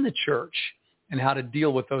on in the church and how to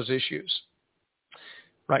deal with those issues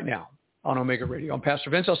right now on Omega Radio. I'm Pastor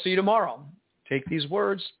Vince. I'll see you tomorrow. Take these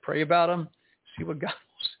words, pray about them, see what God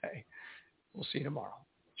will say. We'll see you tomorrow.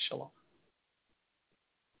 Shalom.